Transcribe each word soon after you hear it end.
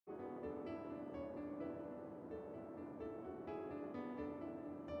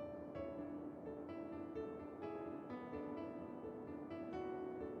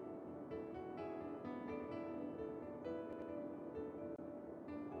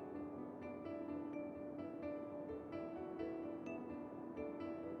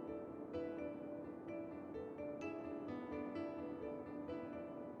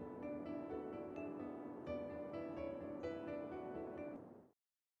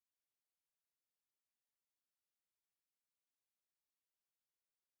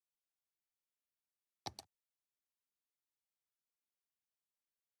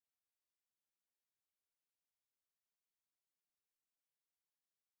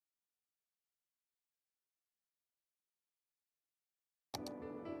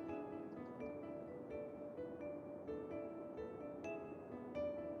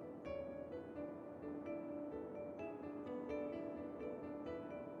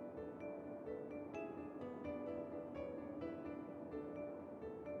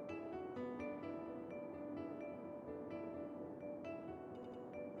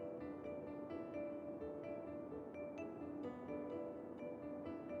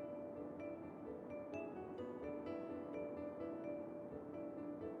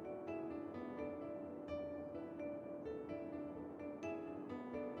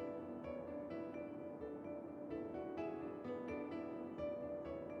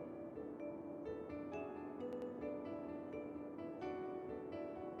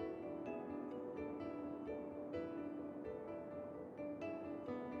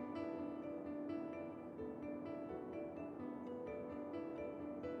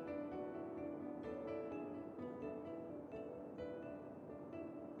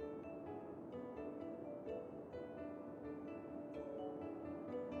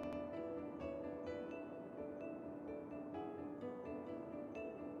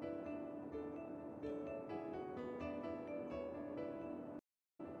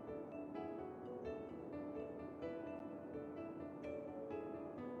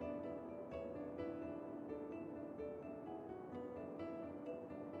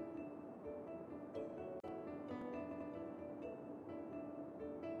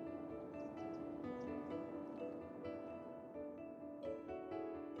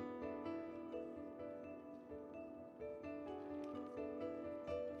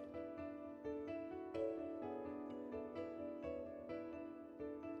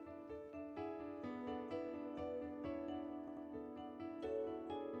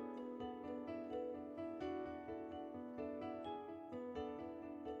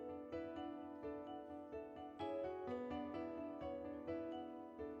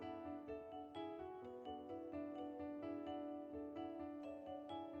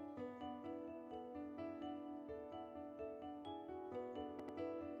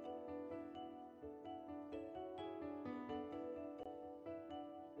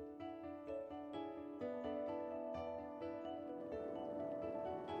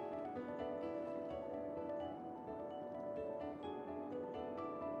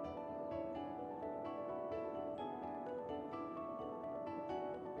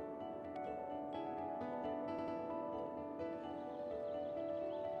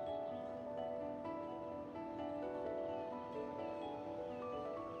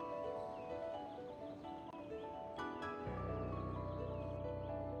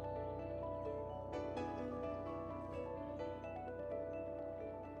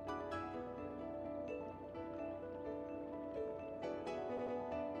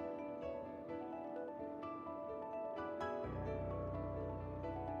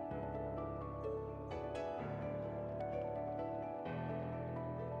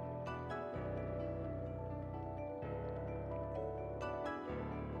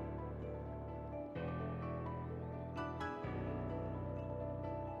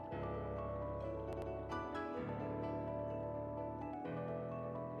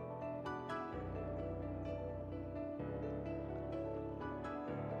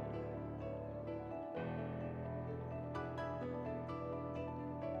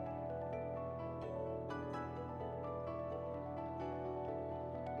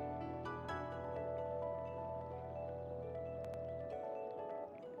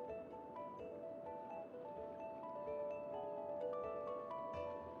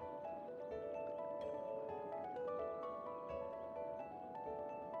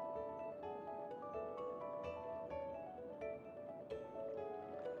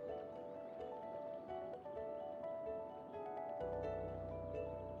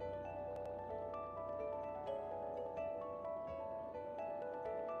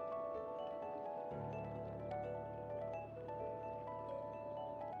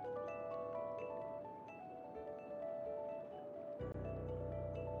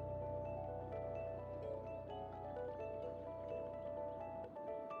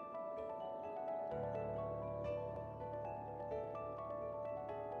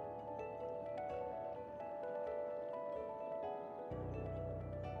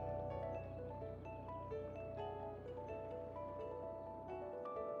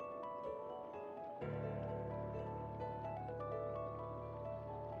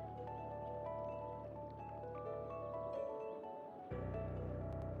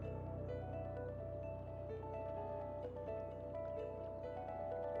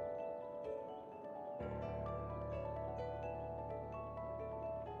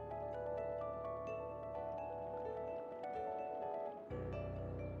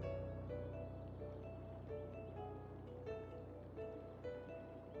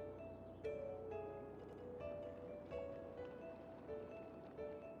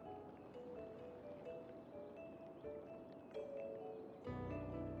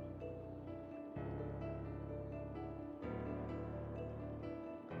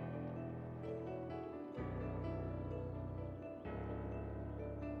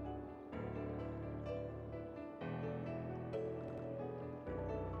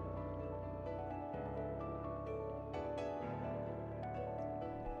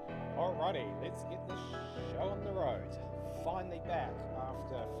Alrighty, let's get this show on the road. Finally back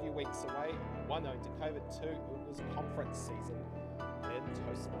after a few weeks away. One, owing to COVID, two, it was conference season in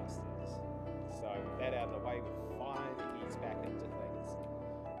Toastmasters. So with that out of the way, we're finally eased back into things.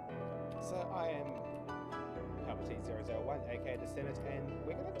 So I am Palpatine001, aka The Senate, and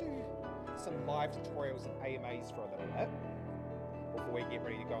we're going to do some live tutorials and AMAs for a little bit before we get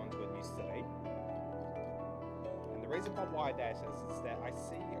ready to go into a new city. The reason why that is that I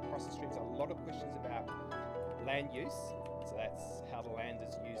see across the streams a lot of questions about land use, so that's how the land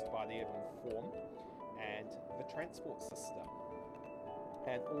is used by the urban form, and the transport system,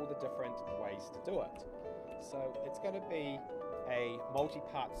 and all the different ways to do it. So it's going to be a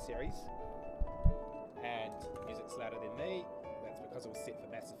multi-part series, and music's louder than me. That's because it was set for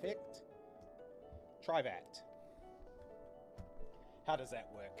Mass Effect. Try that. How does that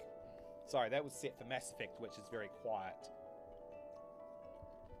work? Sorry, that was set for Mass Effect, which is very quiet.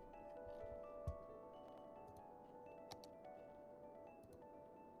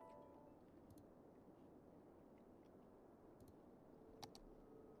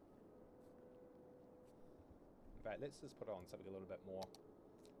 In fact, let's just put on something a little bit more.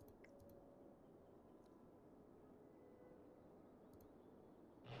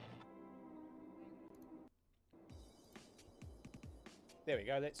 There we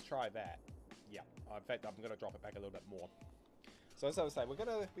go, let's try that. Yeah, in fact, I'm going to drop it back a little bit more. So as I was saying, we're going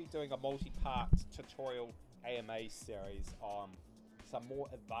to be doing a multi-part tutorial AMA series on some more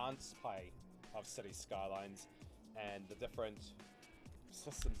advanced play of Cities Skylines and the different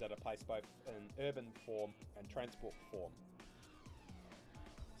systems that are placed both in urban form and transport form.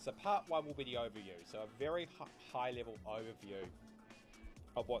 So part one will be the overview, so a very high-level overview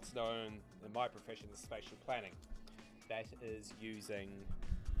of what's known in my profession as spatial planning. That is using,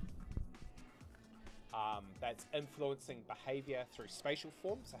 that's influencing behaviour through spatial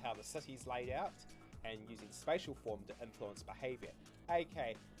form, so how the city's laid out, and using spatial form to influence behaviour.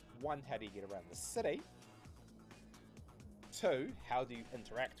 aka, one, how do you get around the city? Two, how do you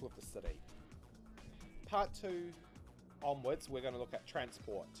interact with the city? Part two onwards, we're going to look at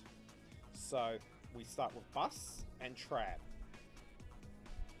transport. So we start with bus and tram.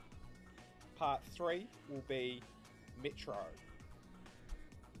 Part three will be metro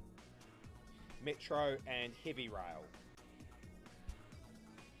and heavy rail.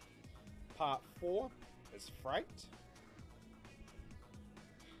 Part 4 is freight,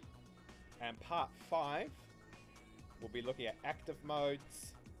 and part 5 we'll be looking at active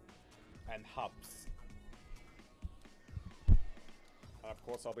modes and hubs. And of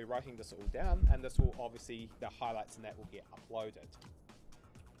course I'll be writing this all down, and this will obviously, the highlights in that will get uploaded.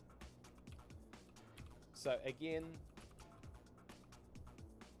 So again,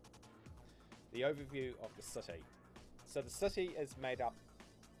 the overview of the city. So the city is made up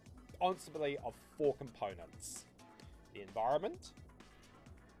ultimately of 4 components: the environment,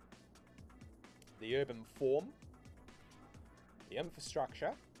 the urban form, the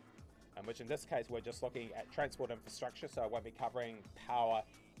infrastructure, and which in this case we're just looking at transport infrastructure, so I won't be covering power,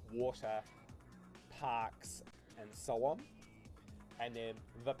 water, parks, and so on, and then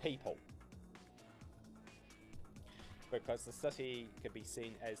the people, because the city could be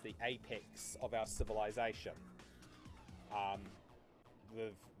seen as the apex of our civilization.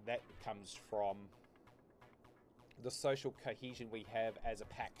 That comes from the social cohesion we have as a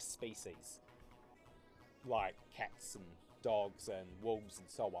pack species, like cats and dogs and wolves and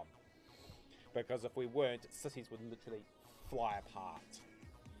so on. Because if we weren't, cities would literally fly apart.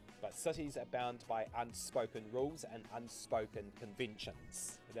 But cities are bound by unspoken rules and unspoken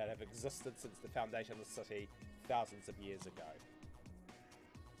conventions that have existed since the foundation of the city thousands of years ago.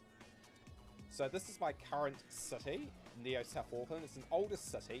 So this is my current city, Neo South Auckland. It's an older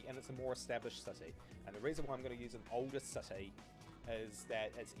city and it's a more established city. And the reason why I'm going to use an older city is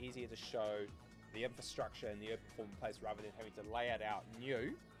that it's easier to show the infrastructure and the urban form in place rather than having to lay it out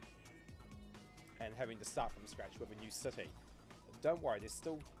new and having to start from scratch with a new city. Don't worry, there's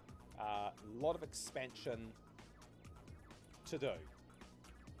still a lot of expansion to do.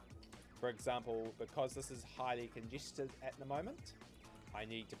 For example, because this is highly congested at the moment, I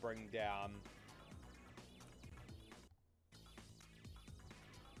need to bring down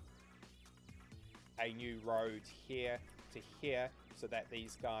a new road here to here so that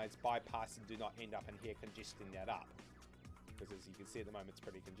these guys bypass and do not end up in here congesting that up. Because as you can see at the moment, it's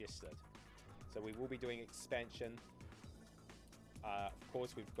pretty congested. So we will be doing expansion. Of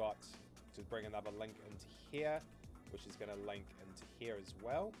course, we've got to bring another link into here, which is going to link into here as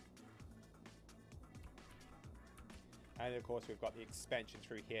well. And of course, we've got the expansion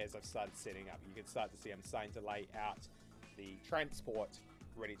through here as I've started setting up. You can start to see I'm starting to lay out the transport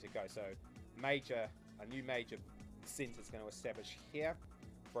ready to go. So a new major centre is going to establish here,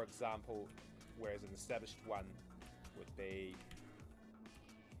 for example, whereas an established one would be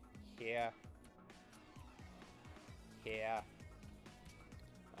here, here,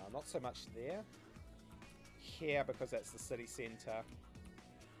 not so much there, here because that's the city centre,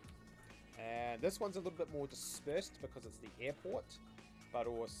 and this one's a little bit more dispersed because it's the airport, but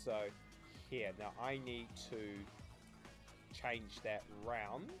also here. Now I need to change that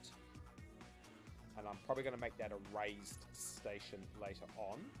round, and I'm probably going to make that a raised station later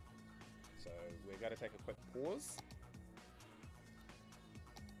on. So we're going to take a quick pause.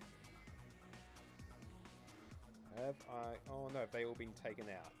 Have I... Oh no, they all been taken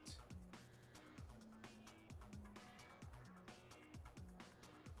out.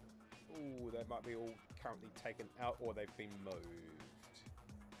 Ooh, they might be all currently taken out or they've been moved.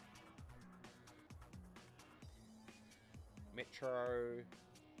 Metro...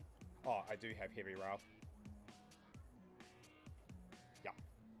 Oh, I do have heavy rail. Yeah.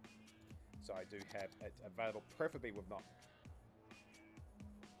 So I do have it available, preferably with not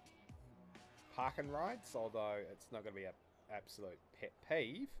park and rides, although it's not going to be an absolute pet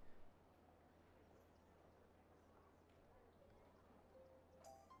peeve.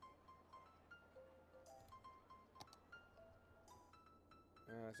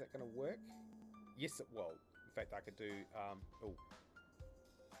 Is that going to work? Yes, it will. In fact, I could do... oh.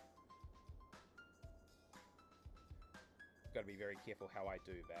 Got to be very careful how I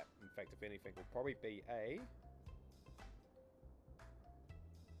do that. In fact, if anything, will probably be a...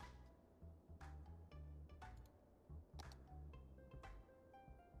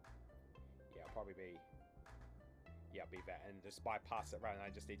 Yeah, probably be... Yeah, be that. And just bypass it around. I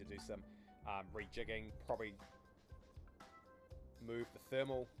just need to do some rejigging. Probably move the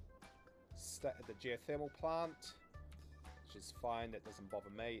thermal... the geothermal plant. Which is fine. That doesn't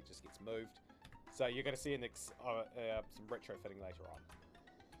bother me. It just gets moved. So you're going to see some retrofitting later on.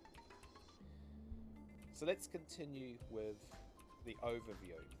 So let's continue with the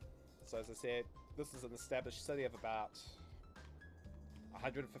overview. So as I said, this is an established city of about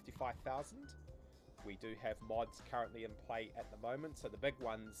 155,000. We do have mods currently in play at the moment. So the big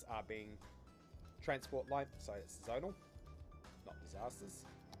ones are being transport line. So it's zonal, not disasters.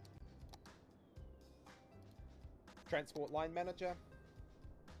 Transport line manager.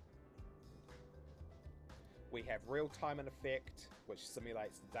 We have real-time in effect, which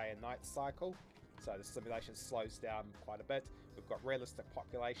simulates the day and night cycle. So the simulation slows down quite a bit. We've got realistic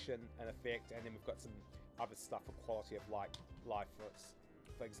population in effect, and then we've got some other stuff for quality of life for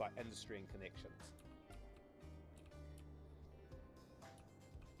things like industry and connections.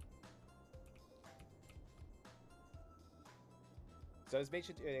 So as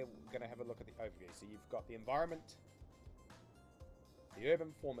mentioned earlier, we're going to have a look at the overview. So you've got the environment, the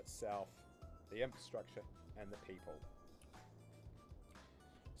urban form itself, the infrastructure, and the people.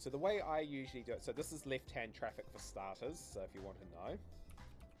 So the way I usually do it, so this is left-hand traffic for starters, so if you want to know.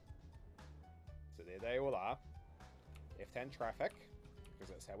 So there they all are. Left-hand traffic, because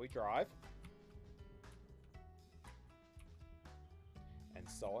that's how we drive. And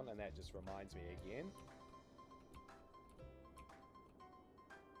so on, and that just reminds me again.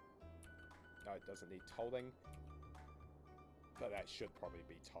 No, it doesn't need tolling. But that should probably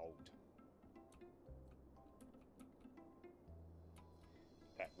be tolled.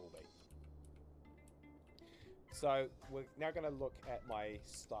 That will be. So we're now going to look at my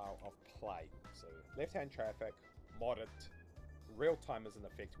style of play. So left-hand traffic, modded, real-time is in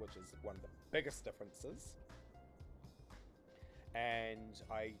effect, which is one of the biggest differences. And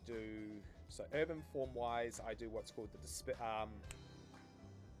I do, so urban form-wise, I do what's called the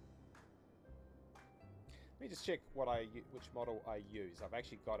Let me just check which model I use. I've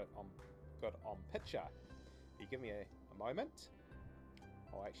actually got it on picture. If you give me a moment,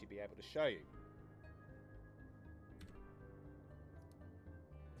 I'll actually be able to show you.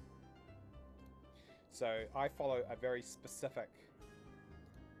 So I follow a very specific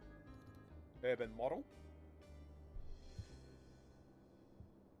urban model.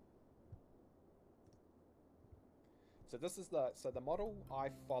 So this is the model I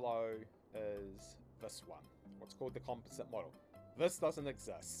follow is this one, what's called the composite model. This doesn't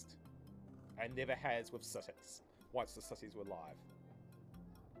exist, and never has with cities, once the cities were live.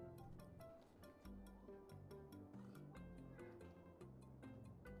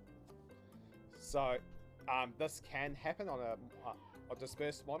 So this can happen on a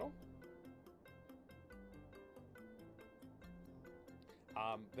dispersed model.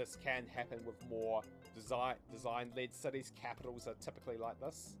 This can happen with more design-led cities. Capitals are typically like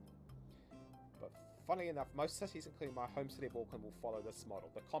this. But funnily enough, most cities, including my home city of Auckland, will follow this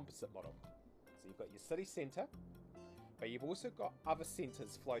model, the composite model. So you've got your city centre, but you've also got other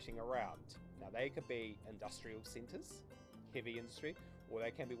centres floating around. Now they could be industrial centres, heavy industry, or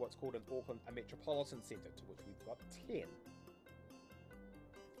they can be what's called in Auckland a metropolitan centre, to which we've got 10.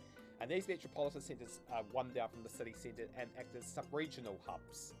 And these metropolitan centres are one down from the city centre and act as sub-regional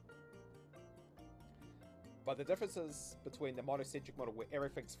hubs. But the differences between the monocentric model, where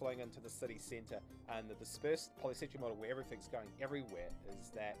everything's flowing into the city centre, and the dispersed polycentric model, where everything's going everywhere,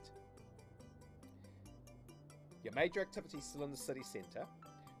 is that your major activity is still in the city centre,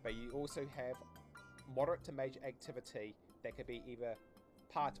 but you also have moderate to major activity that could be either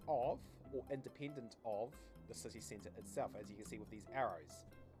part of or independent of the city centre itself, as you can see with these arrows.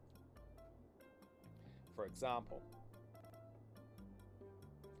 For example,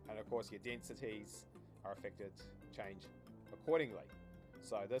 and of course your densities are affected, change accordingly.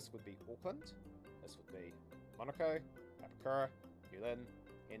 So this would be Auckland, this would be Manukau, Apakura, New Lynn,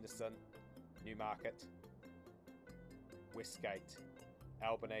 Henderson, Newmarket, Westgate,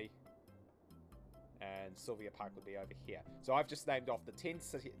 Albany, and Sylvia Park would be over here. So I've just named off the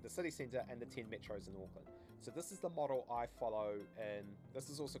city centre and the 10 metros in Auckland. So this is the model I follow, and this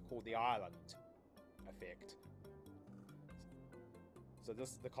is also called the island effect. So this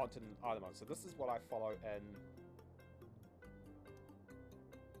is the continent island model. So this is what I follow in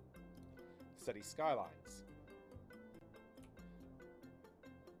Cities Skylines.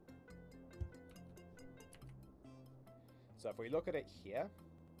 So if we look at it here,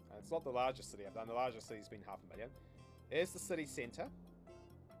 and it's not the largest city I've done, the largest city's been 500,000. There's the city centre,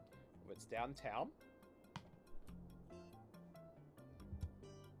 with its downtown.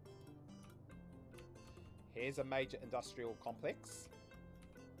 Here's a major industrial complex.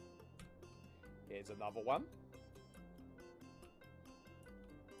 Here's another one.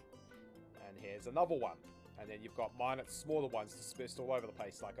 And here's another one. And then you've got smaller ones dispersed all over the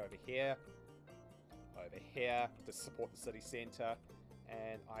place, like over here to support the city centre.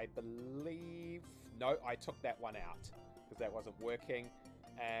 And I believe, no, I took that one out because that wasn't working.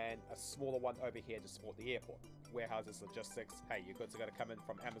 And a smaller one over here to support the airport. Warehouses, logistics. Hey, your goods are going to come in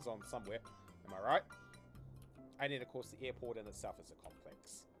from Amazon somewhere. Am I right? And then, of course, the airport in itself is a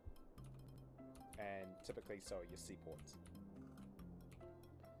complex. And typically, so are your seaports.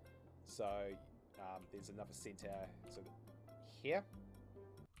 So, there's another centre. So, here.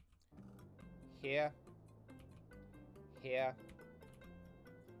 Here. Here.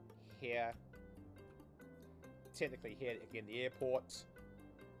 Here. Technically, here, again, the airport.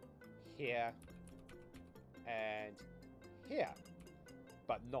 Here. And here.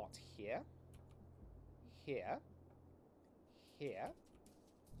 But not here. Here. Here,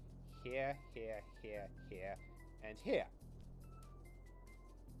 here, here, here, here, and here.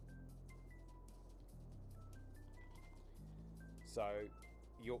 So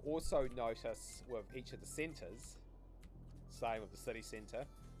you'll also notice with each of the centres, same with the city centre,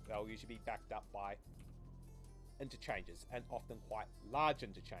 they'll usually be backed up by interchanges, and often quite large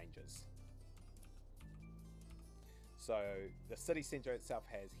interchanges. So the city centre itself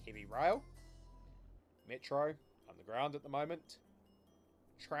has heavy rail, metro, underground at the moment,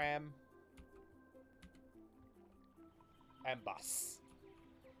 tram, and bus.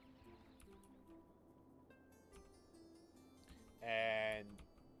 And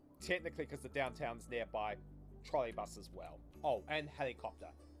technically, because the downtown's nearby, trolley bus as well. Oh, and helicopter.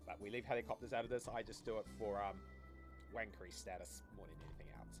 But we leave helicopters out of this. I just do it for wankery status more than anything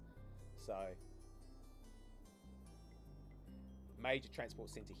else. So, major transport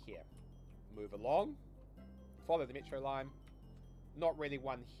centre here. Move along. Follow the metro line. Not really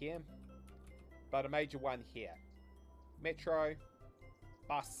one here, but a major one here. Metro,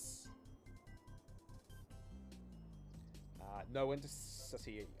 bus, No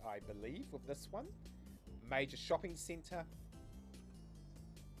intercity, I believe, with this one. Major shopping centre.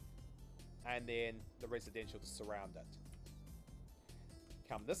 And then the residential to surround it.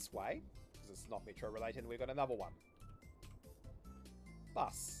 Come this way, because it's not metro related, we've got another one.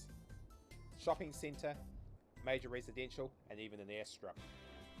 Bus. Shopping centre, major residential, and even an airstrip.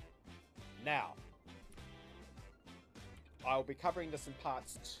 Now, I'll be covering this in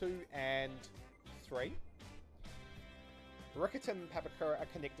parts 2 and 3. Riccarton and Papakura are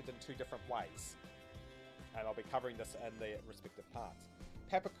connected in 2 different ways, and I'll be covering this in the respective parts.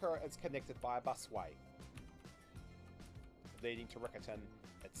 Papakura is connected by a busway, leading to Riccarton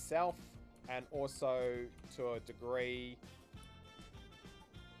itself, and also, to a degree,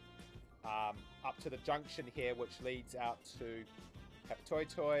 up to the junction here, which leads out to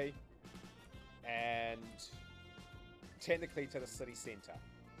Papatoetoe, and technically to the city centre.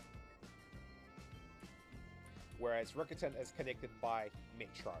 Whereas Riccarton is connected by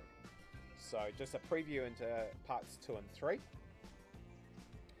metro. So just a preview into parts 2 and 3.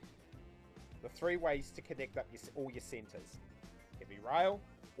 The 3 ways to connect up all your centres. Heavy rail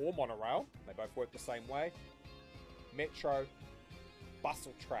or monorail, they both work the same way. Metro, bus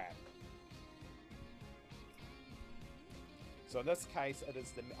or tram. So in this case,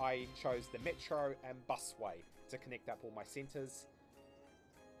 I chose the metro and busway to connect up all my centres.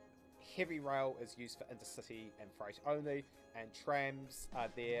 Heavy rail is used for intercity and freight only, and trams are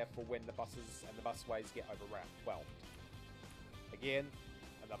there for when the buses and the busways get overwhelmed. Again,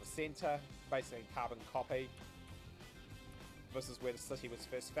 another centre, basically carbon copy. This is where the city was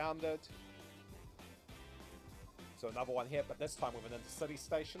first founded. So another one here, but this time with an intercity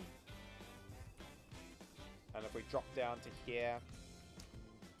station. And if we drop down to here,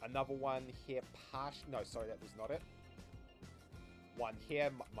 another one here, no, sorry, that was not it. One here,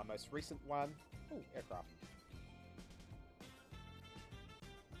 my most recent one. Ooh, aircraft.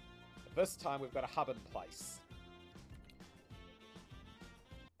 This time we've got a hub in place.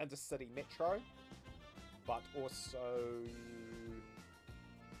 Intercity metro, but also...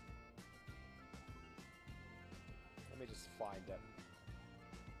 Let me just find it.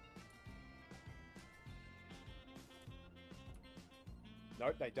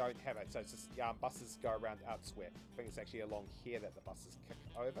 Nope, they don't have it. So it's just buses go around elsewhere. I think it's actually along here that the buses kick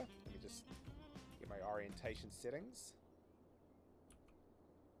over. Let me just get my orientation settings.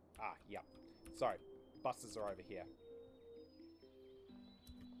 Ah, yep. Sorry, buses are over here.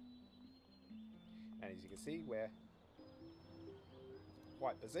 And as you can see, we're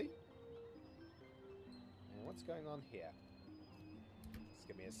quite busy. And what's going on here? Just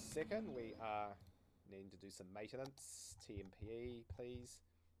give me a second. We are needing to do some maintenance. TMPE, please.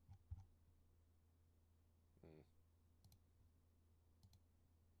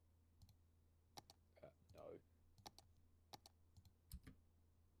 No.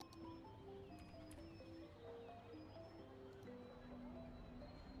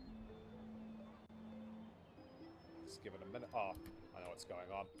 Just give it a minute. Oh, I know what's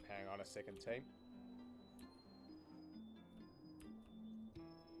going on. Hang on a second, team.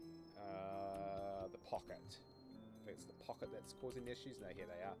 The pocket. I think it's the pocket that's causing the issues. No, here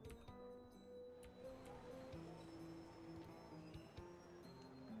they are.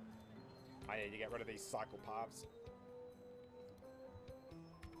 I need to get rid of these cycle paths.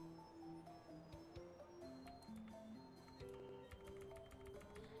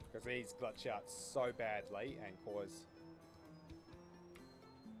 Because these glitch out so badly and cause...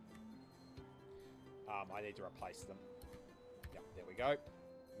 I need to replace them. Yep, there we go.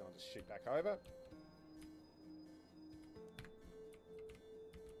 Then I'll just shoot back over.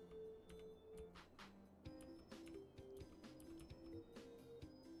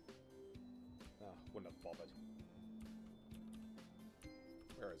 Wouldn't have bothered.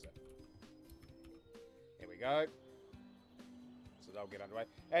 Where is it? Here we go. So they'll get underway.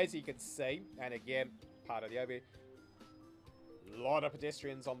 As you can see, and again, part of the overview, a lot of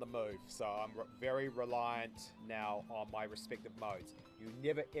pedestrians on the move. So I'm very reliant now on my respective modes. You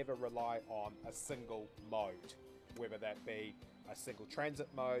never ever rely on a single mode, whether that be a single transit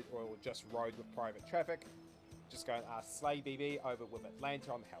mode or just road with private traffic. Just go and ask Slay BB over with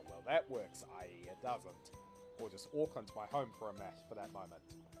Atlanta on how well that works, i.e. it doesn't. Or just Auckland's my home for that moment.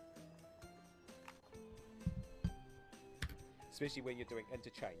 Especially when you're doing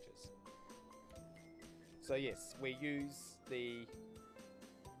interchanges. So yes, we use the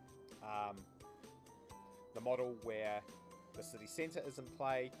model where the city centre is in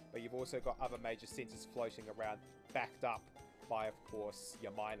play, but you've also got other major centres floating around, backed up by, of course,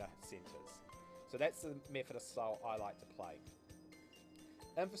 your minor centres. So that's the method of style I like to play.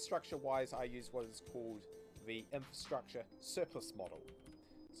 Infrastructure-wise, I use what is called the infrastructure surplus model.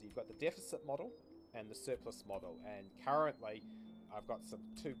 So you've got the deficit model and the surplus model, and currently I've got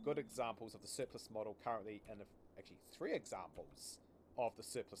two good examples of the surplus model currently, and actually 3 examples of the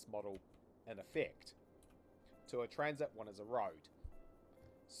surplus model in effect. 2 are transit, 1 is a road.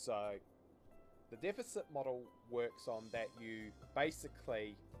 So the deficit model works on that you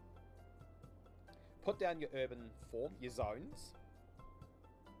basically put down your urban form, your zones.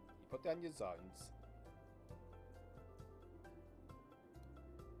 You put down your zones.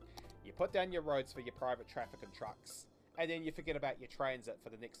 You put down your roads for your private traffic and trucks, and then you forget about your transit for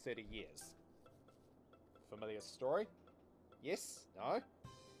the next 30 years. Familiar story? Yes? No?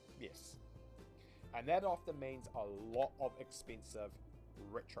 Yes. And that often means a lot of expensive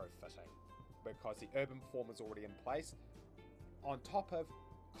retrofitting, because the urban form is already in place. On top of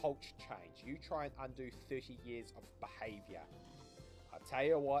culture change, you try and undo 30 years of behaviour. I tell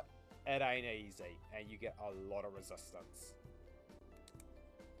you what, it ain't easy, and you get a lot of resistance.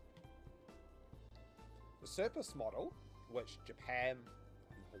 The surplus model, which Japan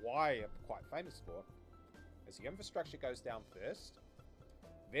and Hawaii are quite famous for, is the infrastructure goes down first,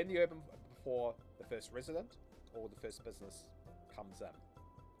 then the urban before the first resident or the first business comes in.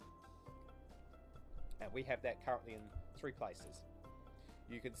 And we have that currently in 3 places.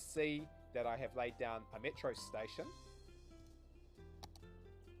 You can see that I have laid down a metro station,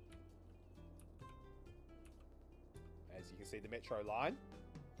 as you can see, the metro line,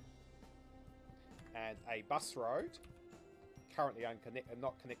 and a bus road, currently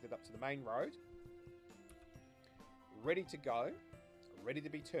not connected up to the main road, ready to go, ready to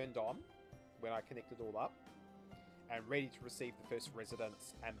be turned on when I connect it all up, and ready to receive the first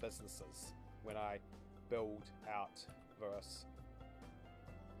residents and businesses when I build out this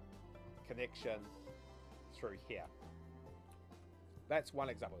connection through here. That's one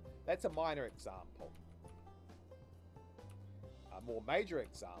example. That's a minor example. A more major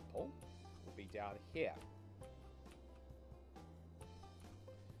example will be down here.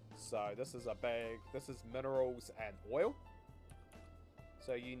 So this is this is minerals and oil.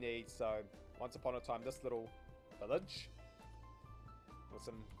 So you need, once upon a time, this little village with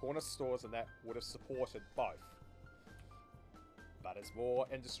some corner stores and that would have supported both. But as more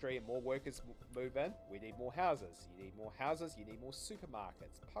industry and more workers move in, we need more houses. You need more houses, you need more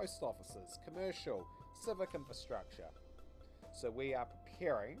supermarkets, post offices, commercial, civic infrastructure. So we are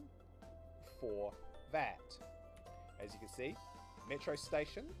preparing for that. As you can see, metro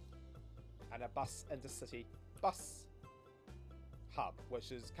station and a bus intercity bus hub,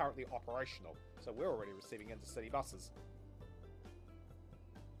 which is currently operational. So we're already receiving intercity buses.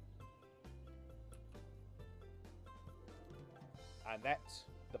 And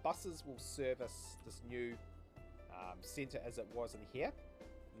the buses will service this new centre as it was in here,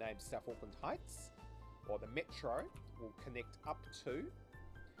 named South Auckland Heights, or the metro will connect up to,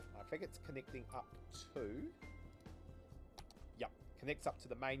 I think it's connecting up to, yep, connects up to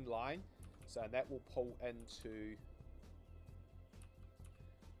the main line, so that will pull into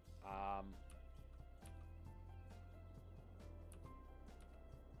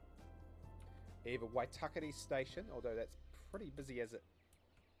either Waitakere Station, although that's pretty busy as it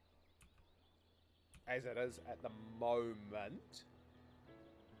is at the moment.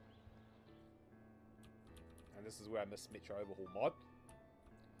 And this is where I missed Metro Overhaul mod.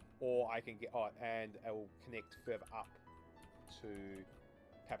 Or I can get, and it will connect further up to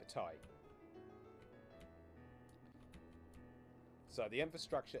Papetai. So the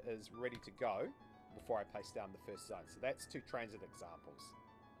infrastructure is ready to go before I place down the first zone. So that's 2 transit examples.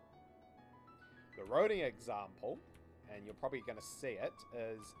 The roading example, and you're probably going to see it,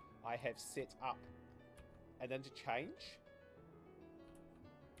 is I have set up an interchange,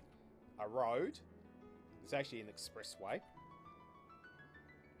 a road, it's actually an expressway,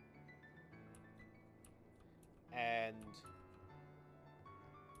 and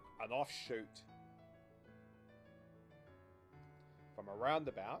an offshoot from a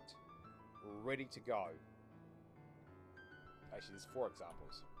roundabout ready to go. Actually, there's 4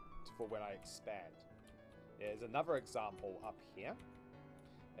 examples for when I expand. There's another example up here,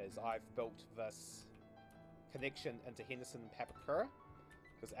 as I've built this connection into Henderson and Papakura,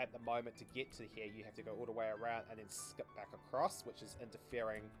 because at the moment to get to here you have to go all the way around and then skip back across, which is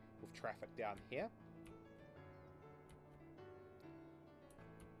interfering with traffic down here.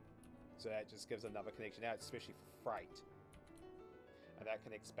 So that just gives another connection out, especially for freight. And that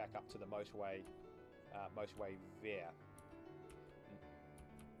connects back up to the motorway there.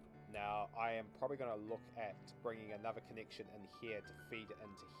 Now, I am probably going to look at bringing another connection in here to feed it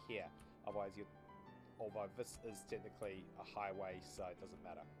into here. Otherwise, although this is technically a highway, so it doesn't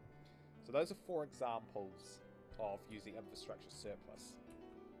matter. So those are 4 examples of using infrastructure surplus.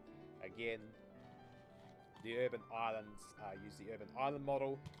 Again, the urban islands use the urban island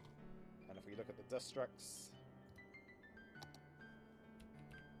model, and if we look at the districts,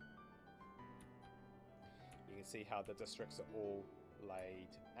 you can see how the districts are all laid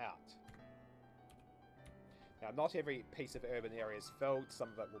out. Now, not every piece of urban area is filled. Some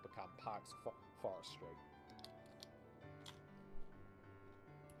of it will become parks, forestry.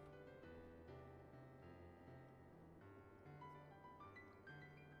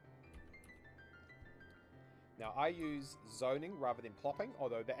 Now, I use zoning rather than plopping,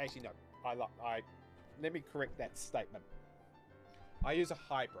 although actually no, let me correct that statement. I use a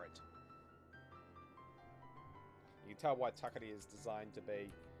hybrid. You can tell why Takari is designed to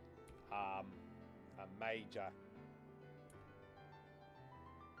be a major.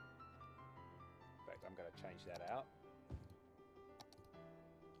 In fact, I'm going to change that out.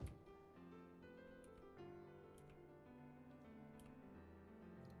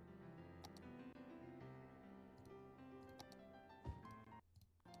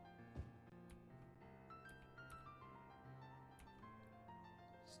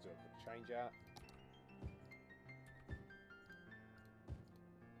 Just do a quick change out.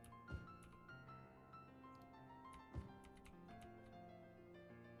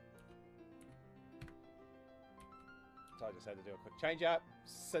 So I just had to do a quick change out.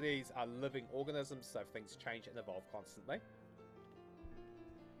 Cities are living organisms, so things change and evolve constantly.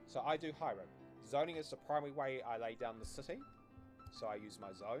 So I do hybrid. Zoning is the primary way I lay down the city. So I use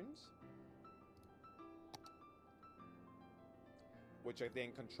my zones, which are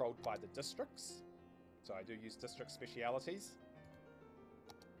then controlled by the districts. So I do use district specialities.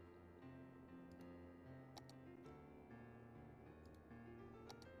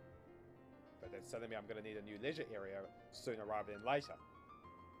 But that's telling me I'm going to need a new leisure area sooner rather than later.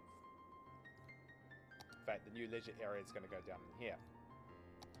 In fact, the new leisure area is going to go down in here.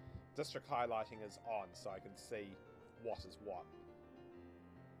 District highlighting is on, so I can see what is what.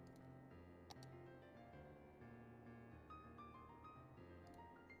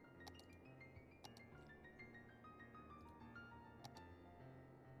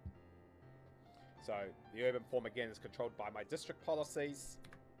 So the urban form again is controlled by my district policies,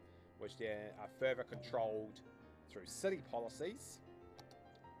 which then are further controlled through city policies.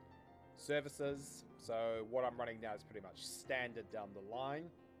 Services, so what I'm running now is pretty much standard down the line.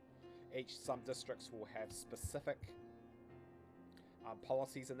 Some districts will have specific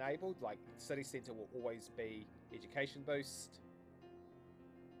policies enabled, like city centre will always be education boost.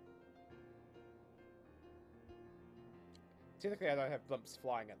 Technically I don't have blimps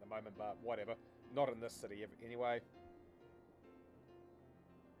flying at the moment, but whatever. Not in this city anyway.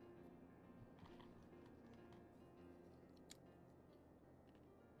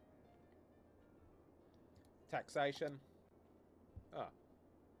 Taxation. Ah.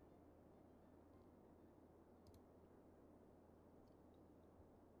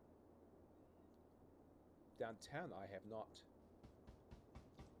 Downtown I have not.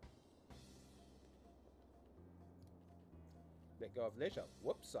 Let go of leisure.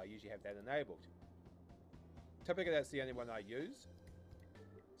 Whoops, I usually have that enabled. Typically that's the only one I use.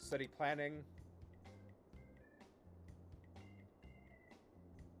 City planning.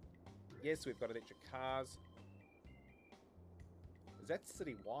 Yes, we've got electric cars. Is that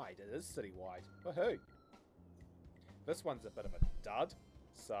city-wide? It is city-wide. Woohoo! This one's a bit of a dud,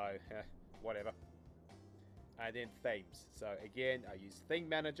 so whatever. And then themes. So again, I use Theme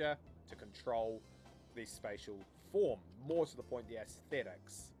Manager to control the spatial form. More to the point, the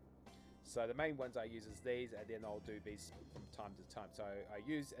aesthetics. So the main ones I use is these, and then I'll do these from time to time. So I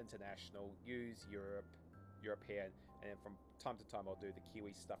use international, use Europe, European, and then from time to time I'll do the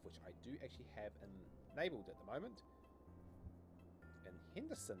Kiwi stuff, which I do actually have enabled at the moment. In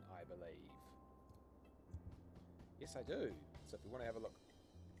Henderson, I believe. Yes, I do. So if we want to have a look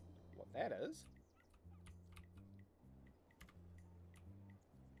what that is.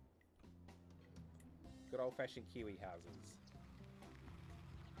 Good old-fashioned Kiwi houses.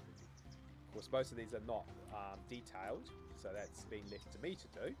 Of course, most of these are not detailed, so that's been left to me to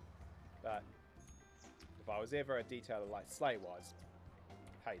do. But if I was ever a detailer like Slay was,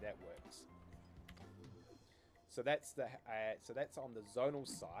 hey, that works. So that's the so that's on the zonal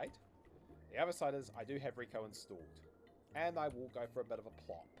side. The other side is I do have Rico installed, and I will go for a bit of a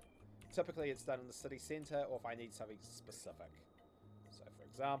plop. Typically, it's done in the city centre, or if I need something specific. So, for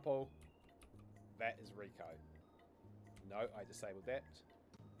example, that is Rico. No, I disabled that.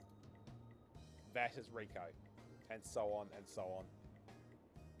 That is Rico. And so on, and so on.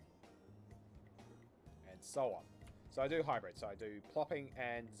 And so on. So I do hybrid. So I do plopping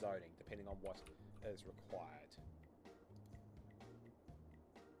and zoning, depending on what is required.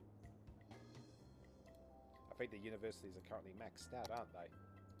 I think the universities are currently maxed out, aren't they?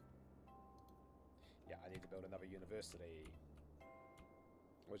 Yeah, I need to build another university,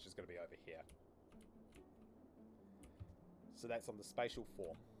 which is going to be over here. So that's on the spatial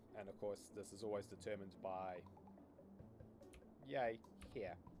form. And of course, this is always determined by, yay,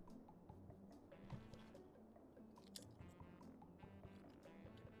 here.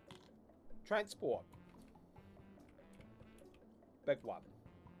 Transport. Big one.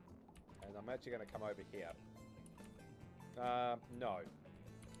 And I'm actually going to come over here. No.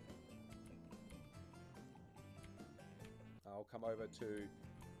 I'll come over to...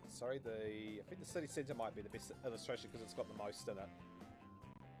 Sorry, I think the city centre might be the best illustration because it's got the most in it.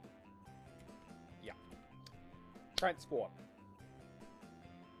 Yeah. Transport.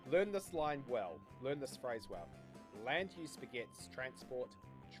 Learn this line well. Learn this phrase well. Land use begets transport.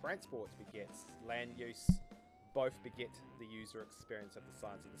 Transport begets land use. Both beget the user experience of the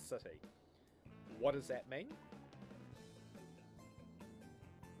signs of the city. What does that mean?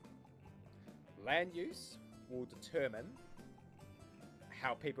 Land use will determine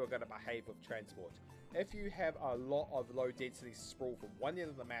how people are going to behave with transport. If you have a lot of low density sprawl from one end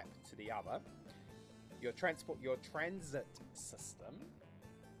of the map to the other, your transit system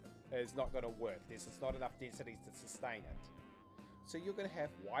is not going to work. There's just not enough density to sustain it. So you're going to have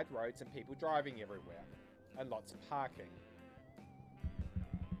wide roads and people driving everywhere, and lots of parking.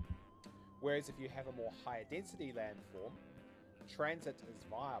 Whereas if you have a more higher density landform, transit is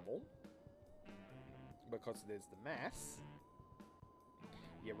viable because there's the mass.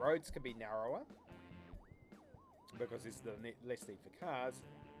 Your roads can be narrower because there's less need for cars,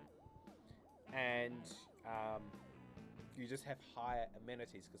 and you just have higher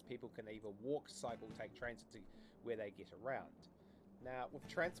amenities because people can either walk, cycle, take transit to where they get around. Now, with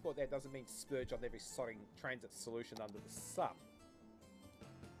transport, that doesn't mean splurge on every sodding transit solution under the sun.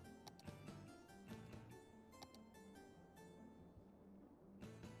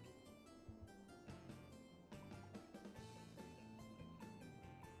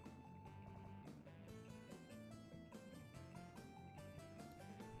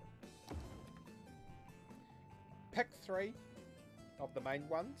 Pick 3 of the main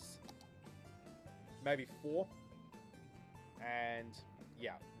ones, maybe 4, and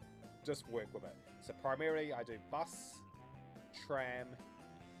yeah, just work with it. So primarily I do bus, tram,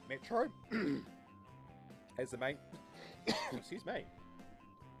 metro as the main excuse me,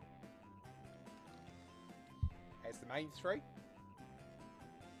 as the main 3.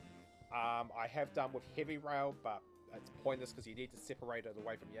 I have done with heavy rail, but it's pointless because you need to separate it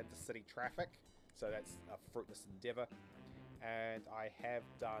away from the intercity traffic. So that's a fruitless endeavour. And I have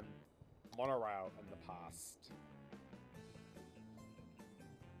done monorail in the past.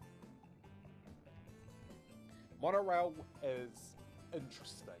 Monorail is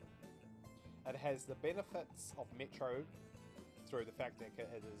interesting. It has the benefits of metro through the fact that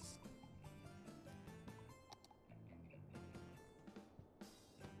it is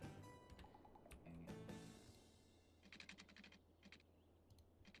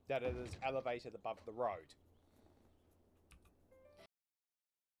elevated above the road.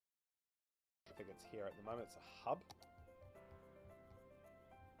 I think it's here at the moment. It's a hub.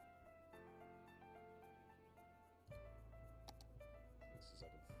 Let's see if I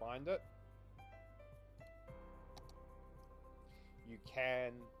can find it. You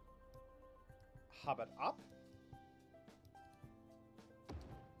can hub it up.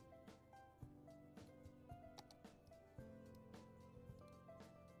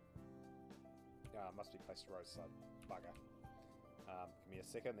 Must be placed roadside. Bugger. Give me a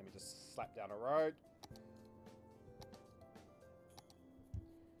second. Let me just slap down a road.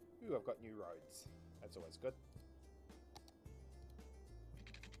 Ooh, I've got new roads. That's always good.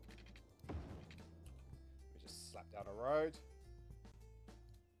 Let me just slap down a road.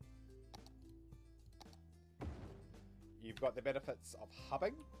 You've got the benefits of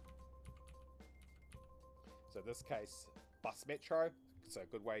hubbing. So in this case, bus metro. It's a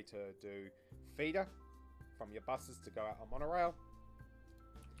good way to do feeder from your buses to go out on monorail,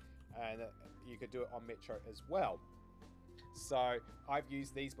 and you could do it on metro as well. So I've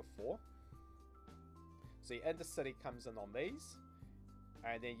used these before. So your intercity comes in on these,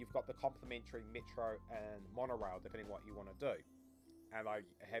 and then you've got the complementary metro and monorail depending on what you want to do, and I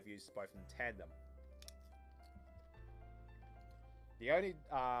have used both in tandem. The only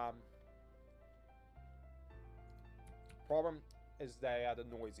problem is they are the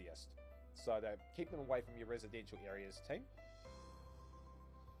noisiest. So they keep them away from your residential areas, team.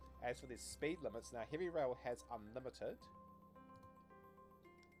 As for the speed limits, now heavy rail has unlimited.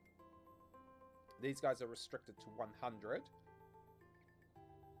 These guys are restricted to 100.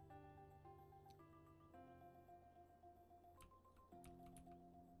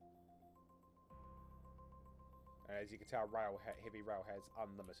 And as you can tell, heavy rail has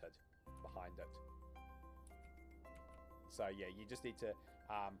unlimited behind it. So yeah, you just need to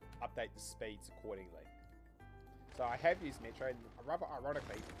update the speeds accordingly. So I have used Metro, and rather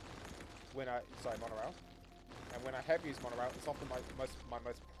ironically, monorail. And when I have used monorail, it's often my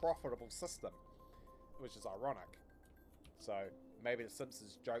most profitable system, which is ironic. So maybe the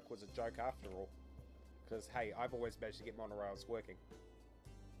Simpsons joke was a joke after all, because hey, I've always managed to get monorails working.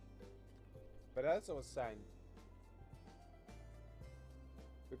 But as I was saying,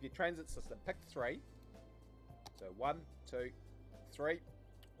 with your transit system, pick 3. So 1, 2, 3,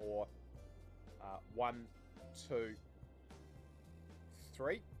 or 1, 2,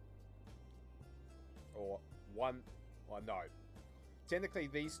 3, or 1, well no. Technically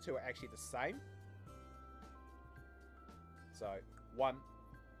these two are actually the same. So 1,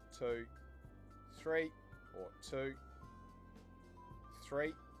 2, 3, or 2,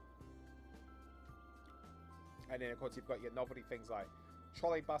 3. And then of course you've got your novelty things like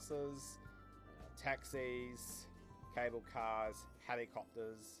trolley buses, taxis, cable cars,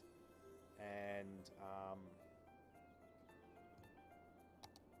 helicopters, and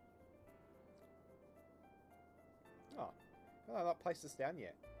oh, I've not placed this down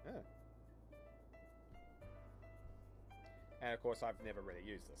yet. Oh. And of course I've never really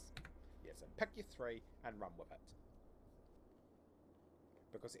used this. Yeah, so pick your 3 and run with it.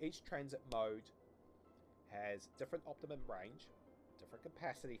 Because each transit mode has different optimum range, different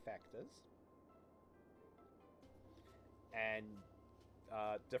capacity factors, and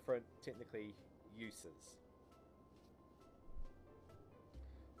different technically uses.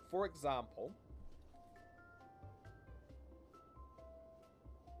 For example,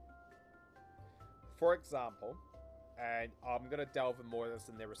 and I'm going to delve in more of this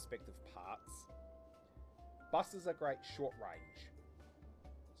in their respective parts, buses are great short range.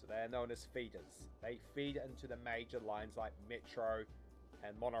 So they are known as feeders. They feed into the major lines like Metro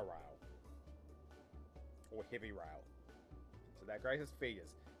and monorail, or heavy rail. So they're great as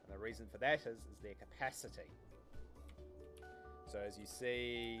feeders, and the reason for that is their capacity. So as you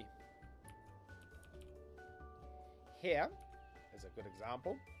see here is a good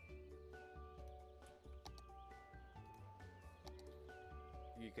example.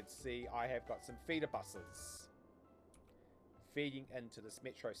 You can see I have got some feeder buses feeding into this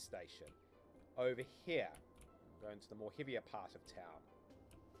metro station. Over here, I'm going to the more heavier part of town.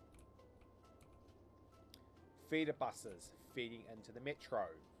 Feeder buses feeding into the metro.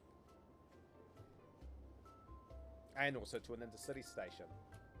 And also to an intercity station.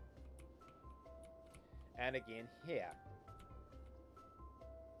 And again here.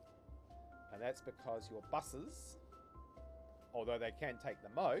 And that's because your buses, although they can take the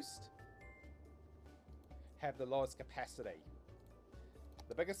most, have the lowest capacity.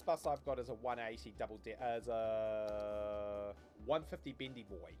 The biggest bus I've got is a 180 as a 150 bendy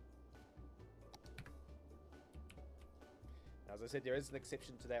boy. Now, as I said, there is an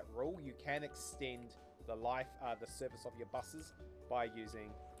exception to that rule. You can extend the the service of your buses by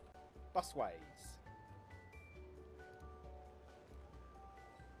using busways,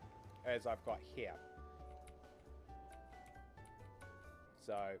 as I've got here.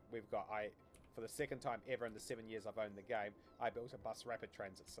 So we've got, for the second time ever in the 7 years I've owned the game, I built a bus rapid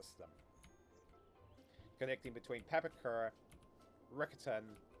transit system connecting between Papakura, Riccarton,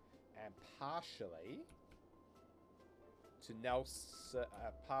 and partially to Nelson,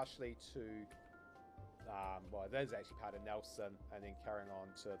 partially to, well, that is actually part of Nelson, and then carrying on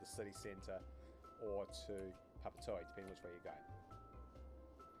to the city centre or to Papatoi, depending which way you're going.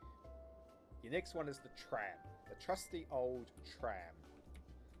 Your next one is the tram, the trusty old tram.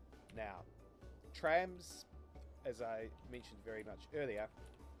 Now, trams, as I mentioned very much earlier,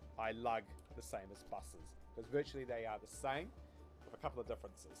 I lug the same as buses, because virtually they are the same, with a couple of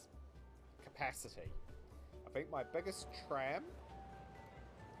differences. Capacity. I think my biggest tram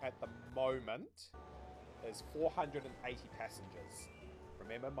at the moment is 480 passengers.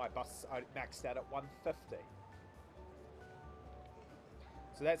 Remember, my bus maxed out at 150.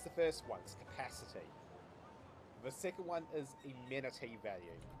 So that's the first one, it's capacity. The second one is amenity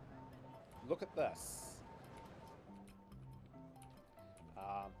value. Look at this.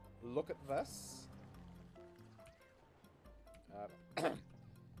 Look at this.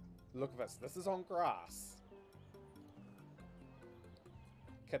 Look at this. This is on grass.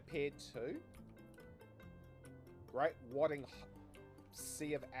 Compared to Great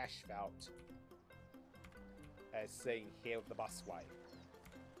sea of asphalt as seen here with the busway.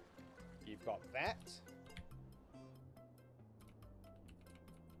 You've got that.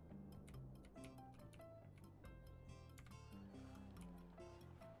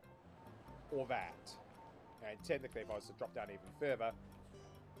 Or that. And technically, if I was to drop down even further,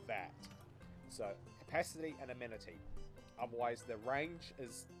 that. So, capacity and amenity. Otherwise, the range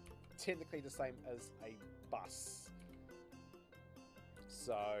is technically the same as a bus.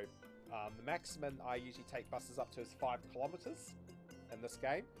 So, the maximum I usually take buses up to is 5 kilometers in this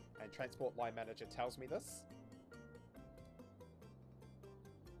game, and Transport Line Manager tells me this.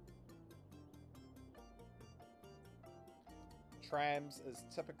 Trams is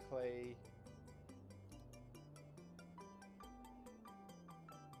typically...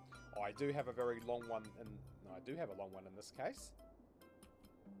 Oh, I do have a very long one in... No, I do have a long one in this case.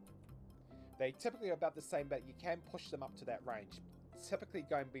 They typically are about the same, but you can push them up to that range. Typically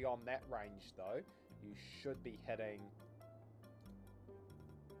going beyond that range, though, you should be hitting...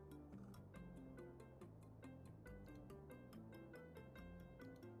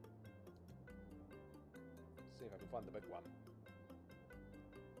 Let's see if I can find the big one.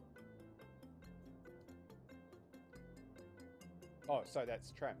 Oh, so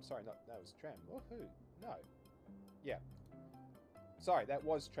that's Tram. Sorry, not that was Tram. Woohoo! No. Yeah. Sorry, that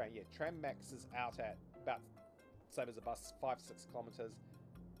was Tram. Yeah, Tram maxes out at about same as a bus, 5-6 kilometers.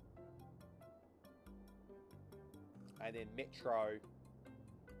 And then Metro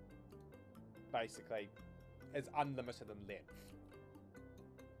basically is unlimited in length.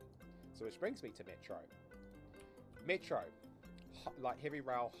 So which brings me to Metro. Metro, like heavy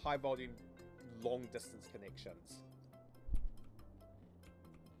rail, high volume, long distance connections.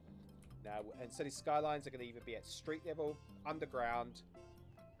 Now, and Cities Skylines are going to either be at street level, underground,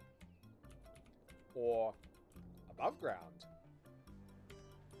 or above ground.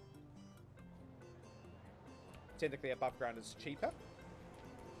 Technically, above ground is cheaper.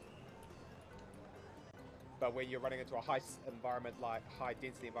 But when you're running into a high environment, like high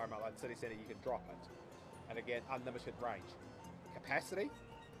density environment like City Centre, you can drop it. And again, unlimited range. Capacity,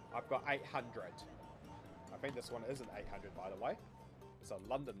 I've got 800. I think this one isn't 800, by the way. It's a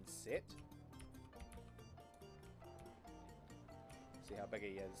London set. See how big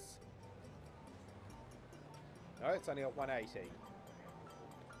he is. No, it's only at 180.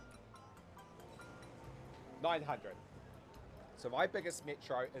 900. So my biggest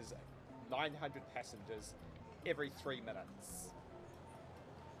metro is 900 passengers every 3 minutes.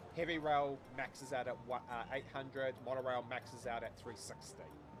 Heavy rail maxes out at 800. Monorail maxes out at 360.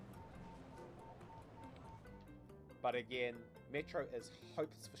 But again, Metro is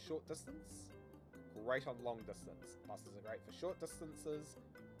hopeless for short distance, great on long distance. Buses are great for short distances,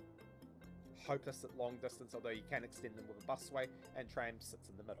 hopeless at long distance, although you can extend them with a busway, and Tram sits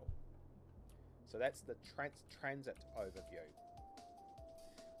in the middle. So that's the transit overview.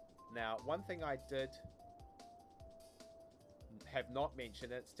 Now, one thing I did have not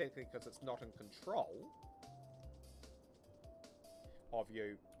mentioned, and it's technically because it's not in control of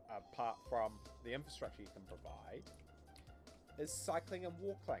you, apart from the infrastructure you can provide, is cycling and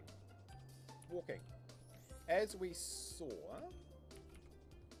walking. As we saw,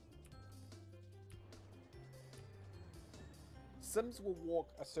 Sims will walk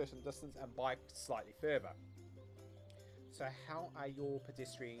a certain distance and bike slightly further. So how are your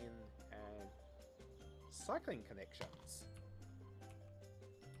pedestrian and cycling connections?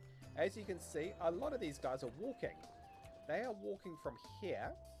 As you can see, a lot of these guys are walking. They are walking from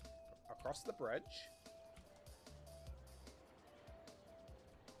here across the bridge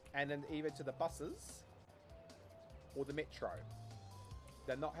and then either to the buses or the metro.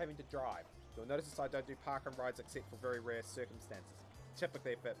 They're not having to drive. You'll notice I don't do park and rides except for very rare circumstances.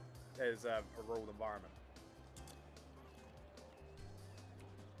 Typically if it is a rural environment.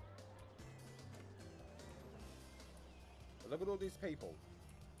 But look at all these people.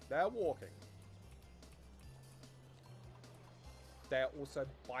 They're walking. They are also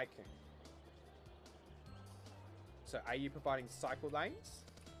biking. So are you providing cycle lanes?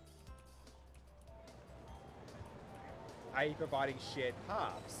 Are you providing shared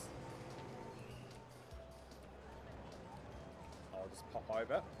paths? I'll just pop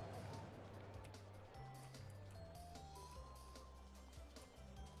over.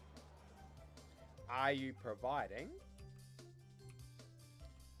 Are you providing...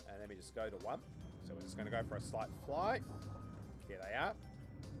 And let me just go to one. So we're just going to go for a slight fly. Here they are.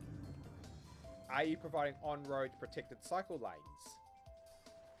 Are you providing on-road protected cycle lanes?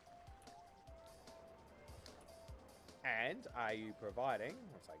 And are you providing,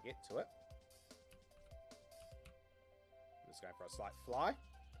 once I get to it, Just going for a slight fly.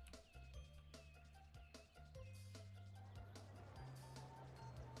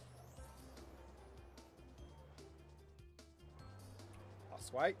 I'll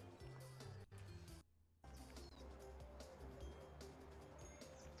sway.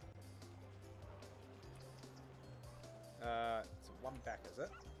 It's a one back, is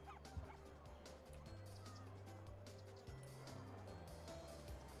it?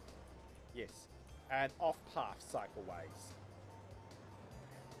 Yes. And off-path cycleways.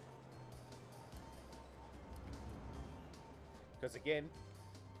 Because again,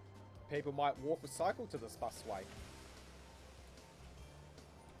 people might walk or cycle to this busway.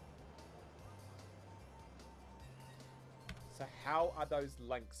 So how are those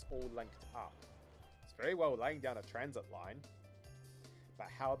links all linked up? It's very well laying down a transit line, but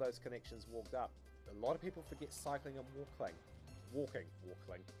how are those connections walked up? A lot of people forget cycling and walking. Walking.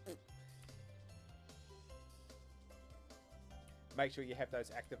 Make sure you have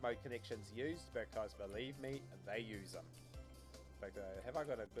those active mode connections used, because believe me, they use them. In fact, have I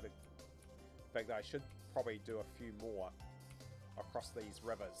got a bit of... In fact, I should probably do a few more across these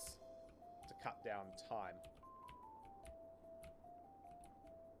rivers to cut down time.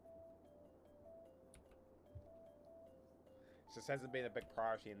 It just hasn't been a big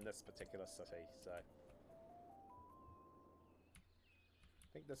priority in this particular city, so... I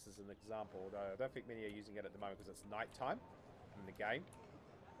think this is an example, although I don't think many are using it at the moment because it's night time in the game.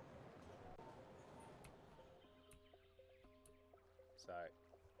 So,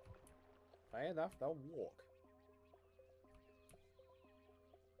 fair enough, they'll walk.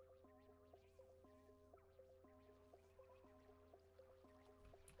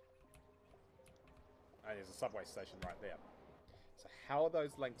 And there's a subway station right there. So how are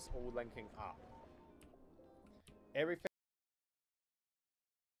those links all linking up? Everything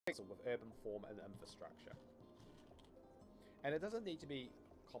with urban form and infrastructure. And it doesn't need to be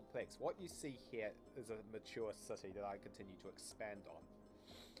complex. What you see here is a mature city that I continue to expand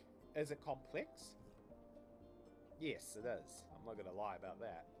on. Is it complex? Yes, it is. I'm not going to lie about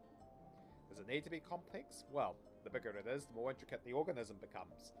that. Does it need to be complex? Well, the bigger it is, the more intricate the organism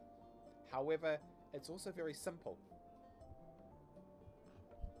becomes. However, it's also very simple.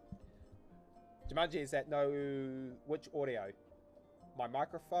 Jumanji, is that which audio? My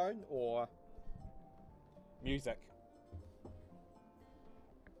microphone or music?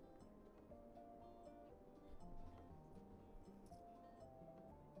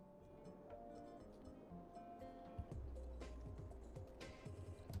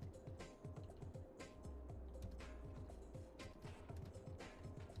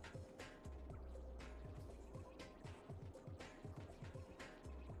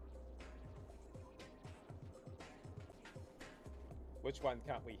 Which one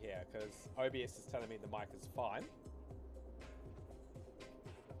can't we hear? Because OBS is telling me the mic is fine.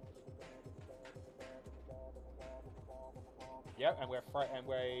 Yep, and we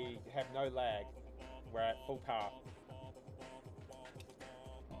have no lag. We're at full power.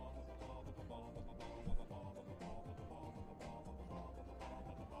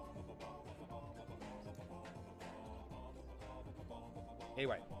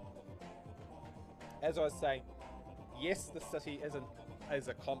 Anyway, as I was saying, yes, the city is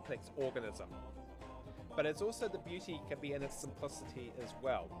a complex organism, but it's also the beauty can be in its simplicity as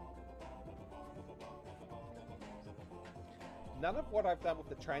well. None of what I've done with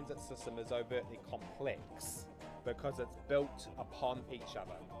the transit system is overtly complex because it's built upon each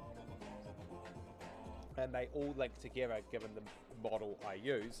other. And they all link together given the model I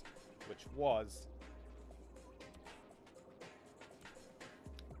use, which was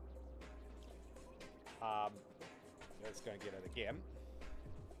let's go and get it again.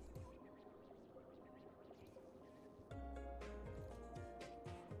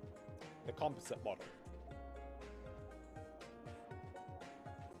 The composite model.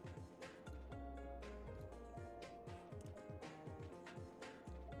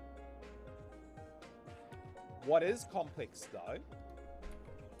 What is complex though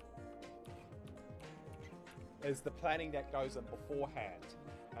is the planning that goes in beforehand.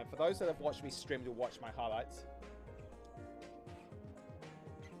 And for those that have watched me stream to watch my highlights,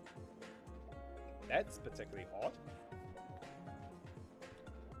 that's particularly odd.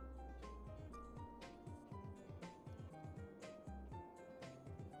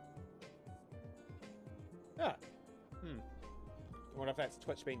 Ah. I wonder if that's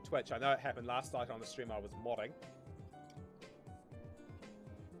Twitch being Twitch. I know it happened last night on the stream I was modding.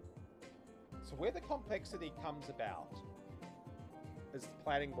 So where the complexity comes about is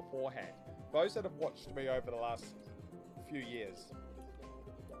planning beforehand. Those that have watched me over the last few years,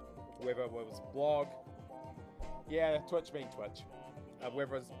 whether it was blog, Yeah, Twitch being Twitch.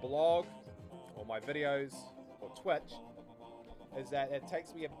 Whether it's blog or my videos or Twitch, is that it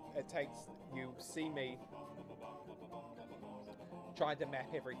takes you see me trying to map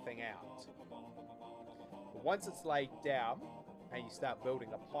everything out. But once it's laid down and you start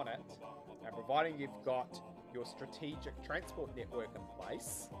building upon it, and providing you've got your strategic transport network in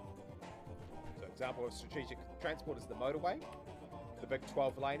place. So example of strategic transport is the motorway, the big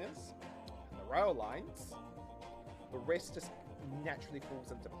 12 laners, and the rail lines. The rest just naturally falls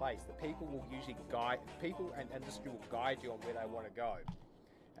into place. The people will usually people and industry will guide you on where they want to go.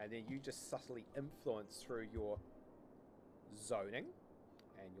 And then you just subtly influence through your zoning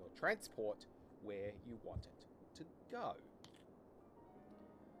and your transport where you want it to go.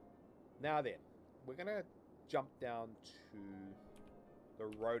 Now then, we're going to jump down to the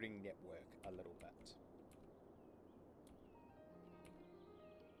roading network a little bit.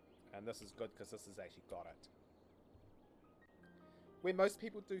 And this is good because this has actually got it. When most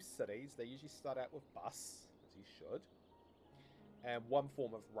people do cities, they usually start out with bus, as you should, and one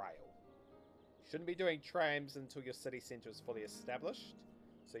form of rail. You shouldn't be doing trams until your city centre is fully established,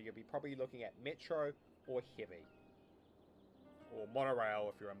 so you'll be probably looking at metro or heavy, or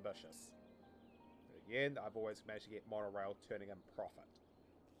monorail if you're ambitious. But again, I've always managed to get monorail turning in profit.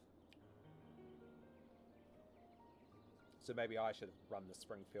 So maybe I should run the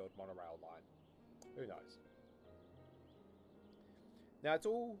Springfield monorail line. Who knows? Now it's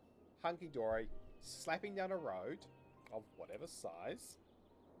all hunky-dory, slapping down a road of whatever size,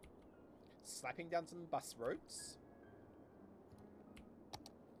 slapping down some bus routes,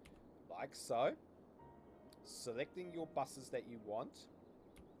 like so, selecting your buses that you want,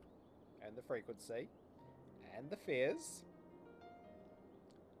 and the frequency, and the fares,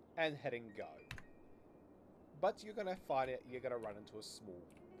 and hitting go. But you're going to find it, you're going to run into a small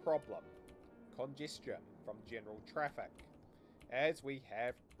problem. Congestion from general traffic, as we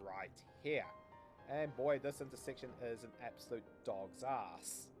have right here. And boy, this intersection is an absolute dog's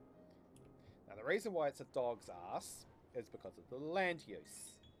ass. Now the reason why it's a dog's ass is because of the land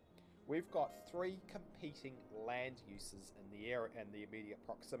use. We've got 3 competing land uses in the area and the immediate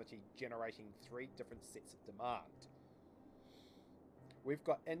proximity, generating 3 different sets of demand. We've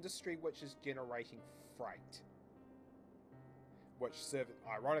got industry, which is generating freight, which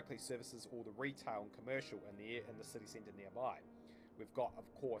ironically services all the retail and commercial in the city centre nearby. We've got, of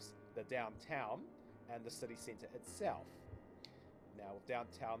course, the downtown and the city centre itself. Now, with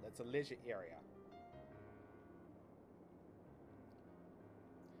downtown, it's a leisure area.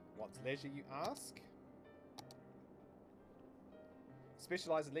 What's leisure, you ask?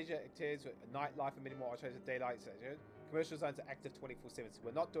 Specialised in leisure activities with nightlife and minimal alternative daylight. Commercial zones are active 24/7. So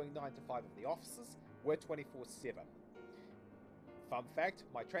we're not doing 9 to 5 at the offices. We're 24/7. Fun fact,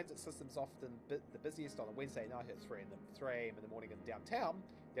 my transit system's often the busiest on a Wednesday night at 3 a.m. in the morning in downtown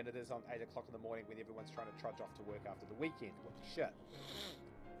than it is on 8 o'clock in the morning when everyone's trying to trudge off to work after the weekend. What the shit?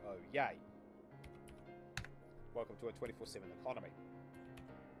 Oh, yay. Welcome to a 24/7 economy.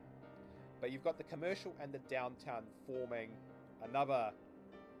 But you've got the commercial and the downtown forming another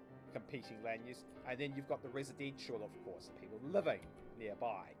competing land use. And then you've got the residential, of course, the people living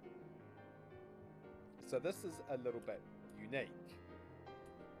nearby. So this is a little bit unique.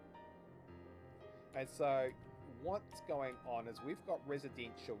 And so what's going on is we've got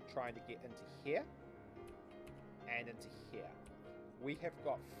residential trying to get into here and into here. We have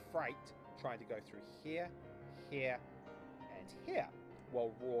got freight trying to go through here, here, and here,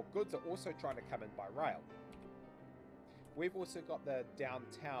 while raw goods are also trying to come in by rail. We've also got the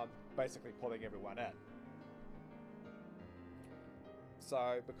downtown basically pulling everyone in.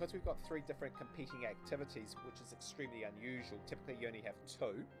 So because we've got 3 different competing activities, which is extremely unusual, typically you only have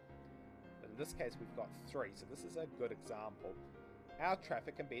 2. But in this case we've got 3, so this is a good example. Our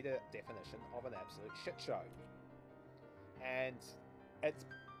traffic can be the definition of an absolute shit show. And it's...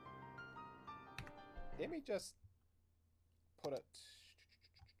 Let me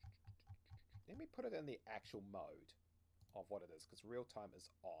put it in the actual mode of what it is, because real time is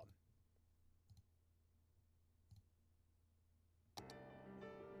on.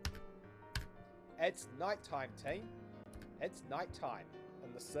 It's nighttime, team. It's nighttime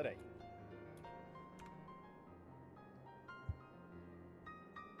in the city.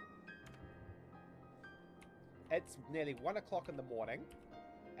 It's nearly 1 o'clock in the morning,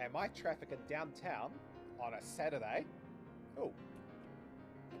 and my traffic in downtown on a Saturday, oh,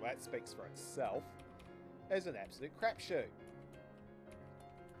 well, that speaks for itself, is an absolute crapshoot.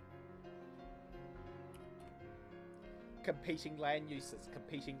 Competing land uses,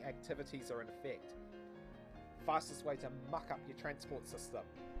 competing activities are in effect. Fastest way to muck up your transport system.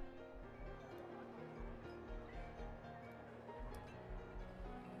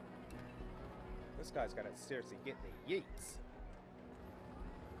 This guy's gonna seriously get their yeets.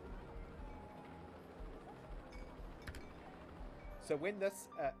 So when this